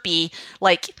chirpy,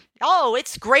 like, oh,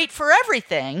 it's great for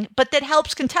everything, but that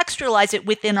helps contextualize it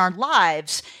within our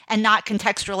lives and not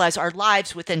contextualize our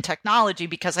lives within technology,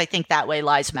 because I think that way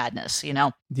lies madness,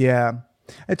 Yeah.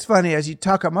 It's funny, as you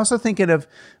talk, I'm also thinking of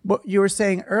what you were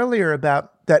saying earlier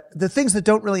about that the things that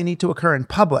don't really need to occur in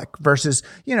public versus,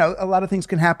 a lot of things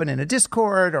can happen in a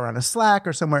Discord or on a Slack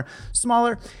or somewhere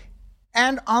smaller.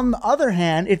 And on the other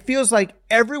hand, it feels like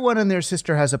everyone and their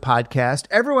sister has a podcast.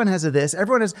 Everyone has a this.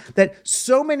 Everyone has that.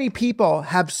 So many people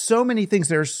have so many things.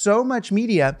 There's so much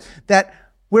media that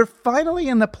we're finally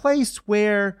in the place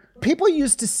where people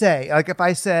used to say, like if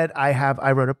I said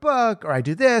I wrote a book or I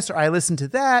do this or I listen to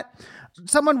that,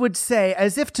 someone would say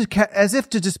as if to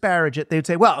disparage it. They'd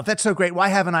say, well, if that's so great, why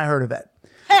haven't I heard of it?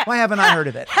 Why haven't I heard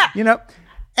of it? And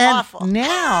Awful.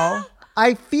 Now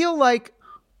I feel like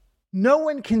no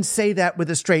one can say that with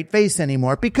a straight face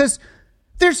anymore because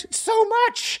there's so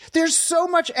much.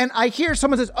 And I hear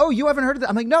someone says, oh, you haven't heard of that.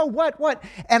 I'm like, no, what?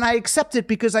 And I accept it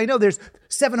because I know there's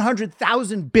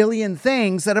 700,000 billion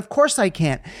things that of course I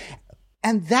can't.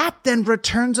 And that then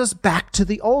returns us back to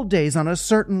the old days on a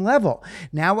certain level.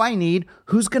 Now I need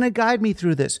who's going to guide me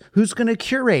through this? Who's going to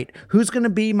curate? Who's going to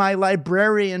be my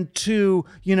librarian to,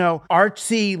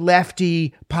 artsy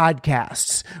lefty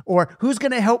podcasts? Or who's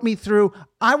going to help me through,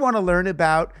 I want to learn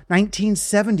about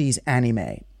 1970s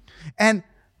anime. And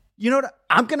you know what?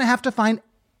 I'm going to have to find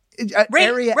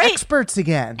area experts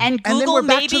again. And Google then we're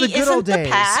back maybe to the good isn't old the days.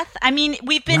 path. I mean,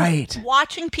 we've been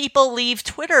watching people leave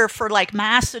Twitter for like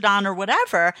Mastodon or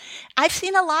whatever. I've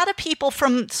seen a lot of people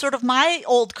from sort of my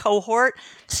old cohort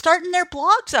starting their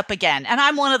blogs up again. And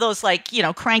I'm one of those like,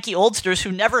 cranky oldsters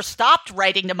who never stopped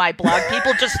writing to my blog.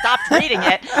 People just stopped reading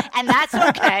it. And that's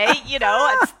okay.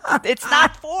 It's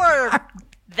not for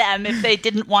them if they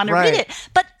didn't want to read it.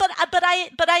 But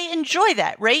I enjoy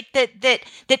that, right?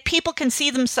 That people can see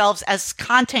themselves as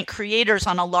content creators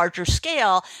on a larger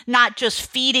scale, not just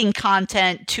feeding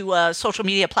content to a social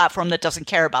media platform that doesn't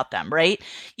care about them, right?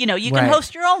 You can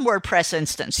host your own WordPress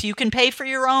instance. You can pay for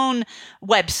your own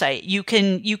website. You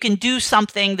can do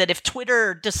something that if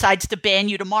Twitter decides to ban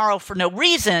you tomorrow for no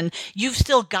reason, you've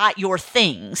still got your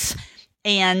things.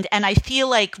 And I feel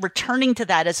like returning to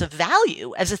that as a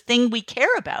value, as a thing we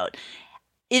care about,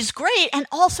 is great. And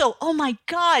also, oh my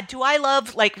God, do I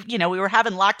love, we were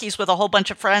having latkes with a whole bunch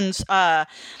of friends the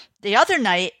other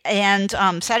night and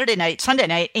Sunday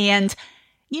night, and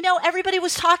everybody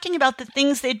was talking about the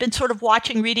things they'd been sort of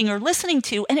watching, reading, or listening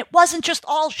to, and it wasn't just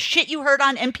all shit you heard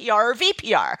on NPR or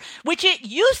VPR, which it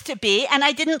used to be, and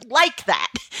I didn't like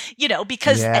that,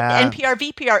 because NPR,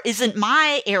 VPR isn't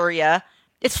my area.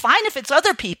 It's fine if it's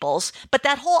other people's, but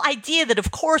that whole idea that,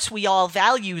 of course, we all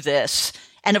value this,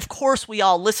 and of course we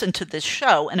all listen to this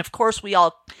show, and of course we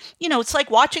all, it's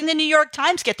like watching the New York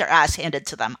Times get their ass handed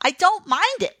to them. I don't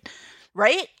mind it,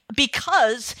 right?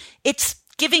 Because it's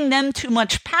giving them too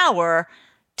much power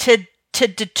to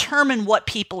determine what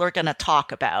people are going to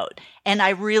talk about. And I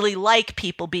really like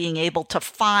people being able to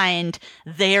find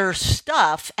their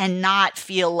stuff and not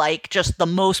feel like just the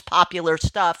most popular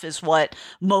stuff is what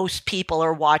most people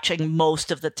are watching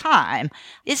most of the time.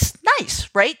 It's nice,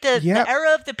 right? The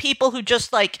era of the people who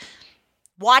just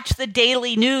watch the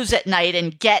daily news at night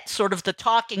and get sort of the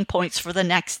talking points for the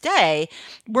next day.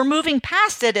 We're moving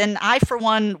past it, and I, for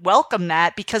one, welcome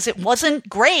that because it wasn't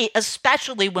great,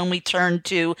 especially when we turned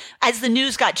to, as the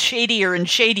news got shadier and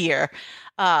shadier,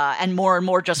 and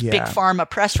more just big pharma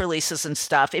press releases and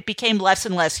stuff, it became less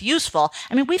and less useful.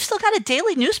 I mean, we've still got a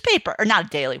daily newspaper, or not a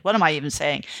daily, what am I even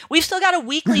saying? We've still got a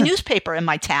weekly newspaper in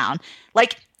my town,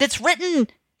 that's written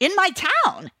in my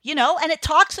town, and it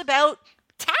talks about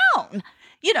town.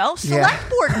 Select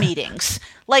board meetings.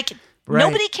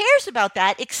 Nobody cares about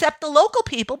that except the local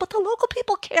people, but the local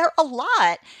people care a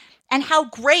lot. And how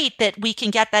great that we can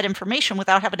get that information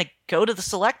without having to go to the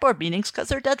select board meetings because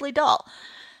they're deadly dull.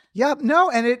 Yeah, no,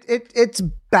 and it's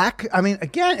back. I mean,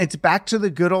 again, it's back to the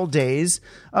good old days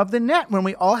of the net when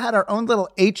we all had our own little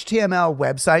HTML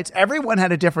websites. Everyone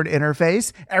had a different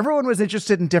interface. Everyone was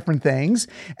interested in different things.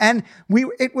 And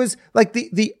it was like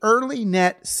the early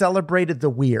net celebrated the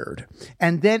weird.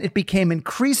 And then it became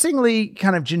increasingly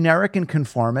kind of generic and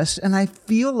conformist. And I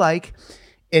feel like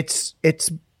it's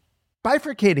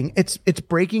bifurcating. It's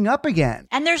breaking up again.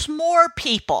 And there's more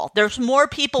people. There's more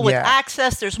people with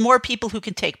access. There's more people who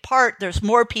can take part. There's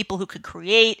more people who could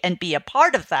create and be a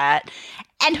part of that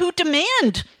and who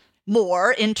demand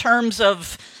more in terms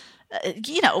of,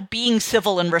 being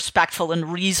civil and respectful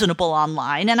and reasonable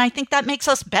online. And I think that makes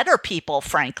us better people,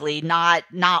 frankly, not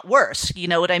worse. You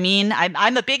know what I mean?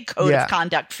 I'm a big code of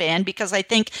conduct fan because I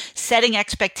think setting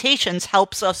expectations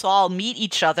helps us all meet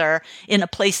each other in a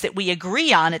place that we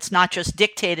agree on. It's not just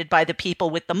dictated by the people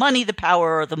with the money, the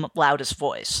power, or the loudest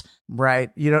voice. Right.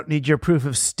 You don't need your proof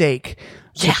of stake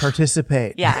to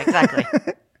participate. Yeah, exactly.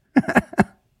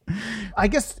 I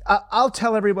guess I'll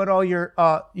tell everyone all your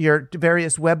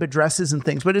various web addresses and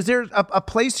things, but is there a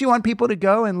place you want people to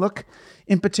go and look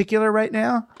in particular right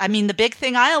now? I mean, the big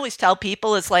thing I always tell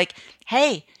people is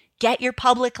hey, get your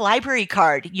public library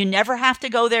card. You never have to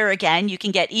go there again. You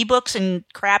can get ebooks and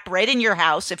crap right in your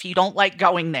house if you don't like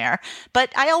going there.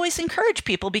 But I always encourage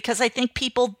people because I think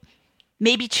people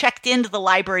maybe checked into the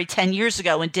library 10 years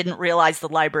ago and didn't realize the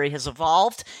library has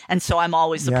evolved. And so I'm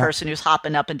always the person who's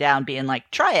hopping up and down being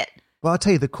like, try it. Well, I'll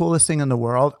tell you the coolest thing in the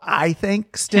world, I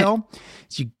think still,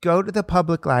 is you go to the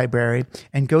public library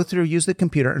and use the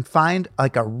computer and find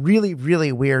a really,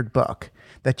 really weird book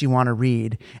that you want to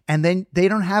read. And then they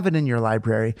don't have it in your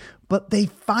library, but they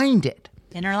find it.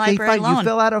 Interlibrary loan. You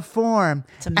fill out a form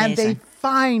and they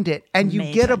find it and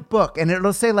you get a book and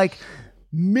it'll say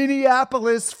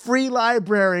Minneapolis Free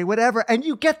Library, whatever. And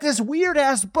you get this weird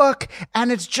ass book and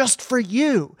it's just for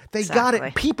you. They got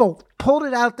it. People pulled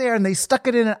it out there and they stuck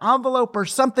it in an envelope or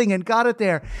something and got it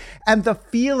there. And the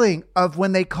feeling of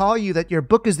when they call you that your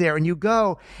book is there and you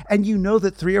go and you know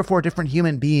that 3 or 4 different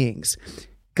human beings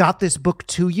got this book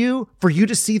to you for you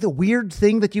to see the weird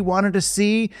thing that you wanted to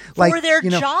see. For their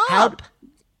job.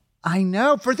 I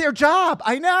know, for their job.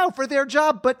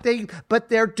 But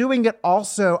they're doing it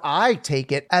also, I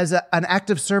take it, as an act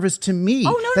of service to me.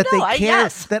 They care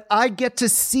that I get to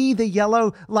see the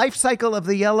yellow life cycle of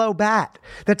the yellow bat,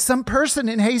 that some person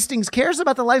in Hastings cares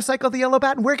about the life cycle of the yellow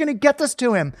bat, and we're going to get this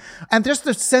to him. And just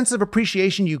the sense of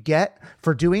appreciation you get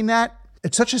for doing that,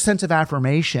 it's such a sense of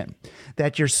affirmation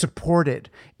that you're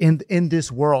supported in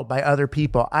this world by other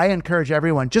people. I encourage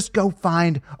everyone, just go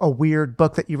find a weird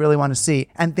book that you really want to see,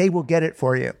 and they will get it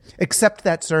for you. Accept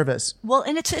that service. Well,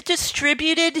 and it's a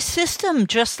distributed system,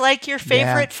 just like your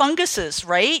favorite funguses,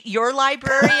 right? Your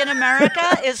library in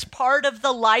America is part of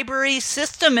the library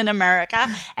system in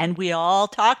America, and we all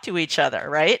talk to each other,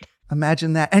 right?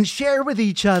 Imagine that. And share with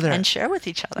each other.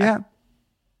 Yeah.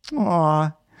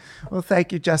 Aw. Well,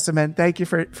 thank you, Jessamyn. Thank you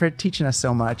for teaching us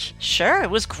so much. Sure.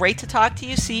 It was great to talk to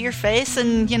you, see your face,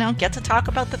 and, get to talk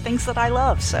about the things that I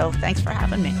love. So thanks for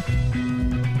having me.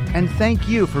 And thank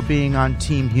you for being on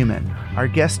Team Human. Our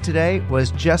guest today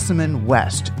was Jessamyn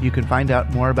West. You can find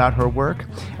out more about her work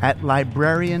at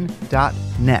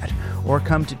librarian.net or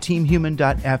come to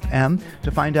teamhuman.fm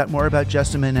to find out more about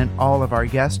Jessamyn and all of our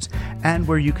guests, and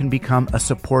where you can become a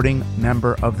supporting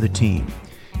member of the team.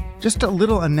 Just a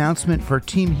little announcement for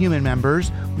Team Human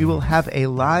members. We will have a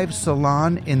live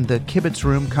salon in the Kibitz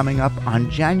Room coming up on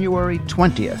January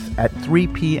 20th at 3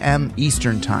 p.m.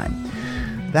 Eastern Time.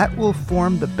 That will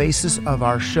form the basis of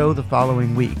our show the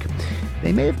following week.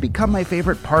 They may have become my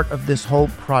favorite part of this whole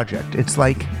project. It's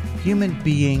like human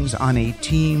beings on a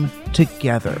team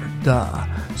together. Duh.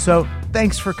 So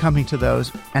thanks for coming to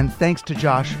those, and thanks to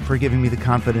Josh for giving me the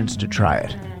confidence to try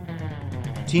it.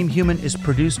 Team Human is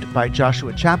produced by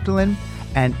Joshua Chapdelaine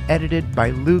and edited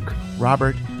by Luke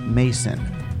Robert Mason.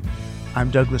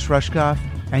 I'm Douglas Rushkoff,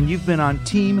 and you've been on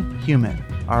Team Human,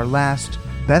 our last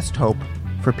best hope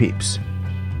for peeps.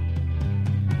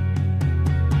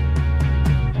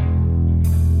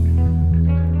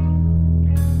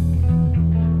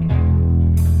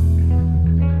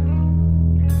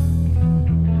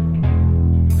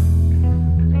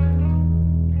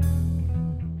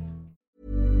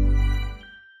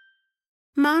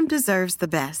 Mom deserves the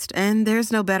best, and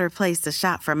there's no better place to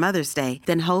shop for Mother's Day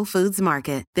than Whole Foods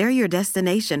Market. They're your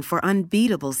destination for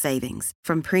unbeatable savings,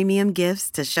 from premium gifts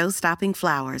to show-stopping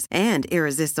flowers and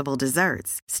irresistible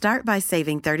desserts. Start by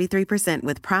saving 33%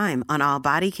 with Prime on all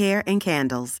body care and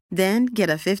candles. Then get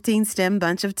a 15-stem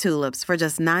bunch of tulips for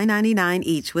just $9.99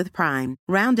 each with Prime.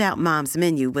 Round out Mom's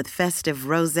menu with festive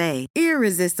rosé,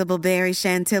 irresistible berry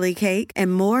chantilly cake,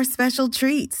 and more special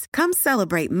treats. Come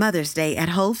celebrate Mother's Day at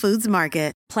Whole Foods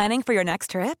Market. Planning for your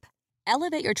next trip?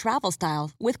 Elevate your travel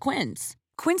style with Quince.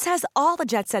 Quince has all the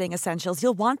jet-setting essentials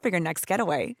you'll want for your next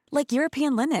getaway, like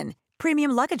European linen,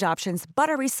 premium luggage options,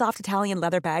 buttery soft Italian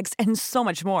leather bags, and so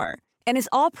much more. And is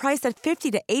all priced at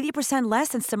 50 to 80% less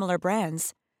than similar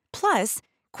brands. Plus,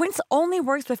 Quince only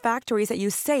works with factories that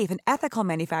use safe and ethical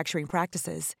manufacturing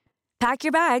practices. Pack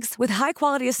your bags with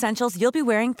high-quality essentials you'll be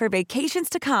wearing for vacations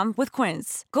to come with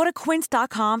Quince. Go to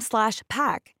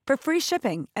quince.com/pack for free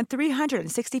shipping and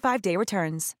 365-day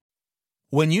returns.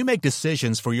 When you make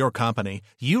decisions for your company,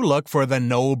 you look for the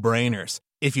no-brainers.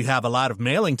 If you have a lot of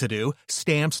mailing to do,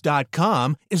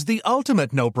 Stamps.com is the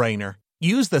ultimate no-brainer.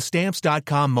 Use the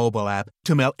Stamps.com mobile app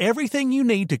to mail everything you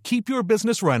need to keep your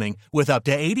business running with up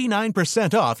to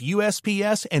 89% off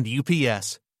USPS and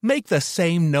UPS. Make the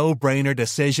same no-brainer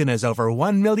decision as over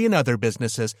 1 million other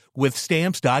businesses with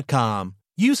Stamps.com.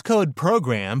 Use code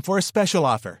PROGRAM for a special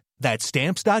offer. That's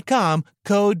Stamps.com,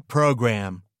 code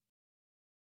PROGRAM.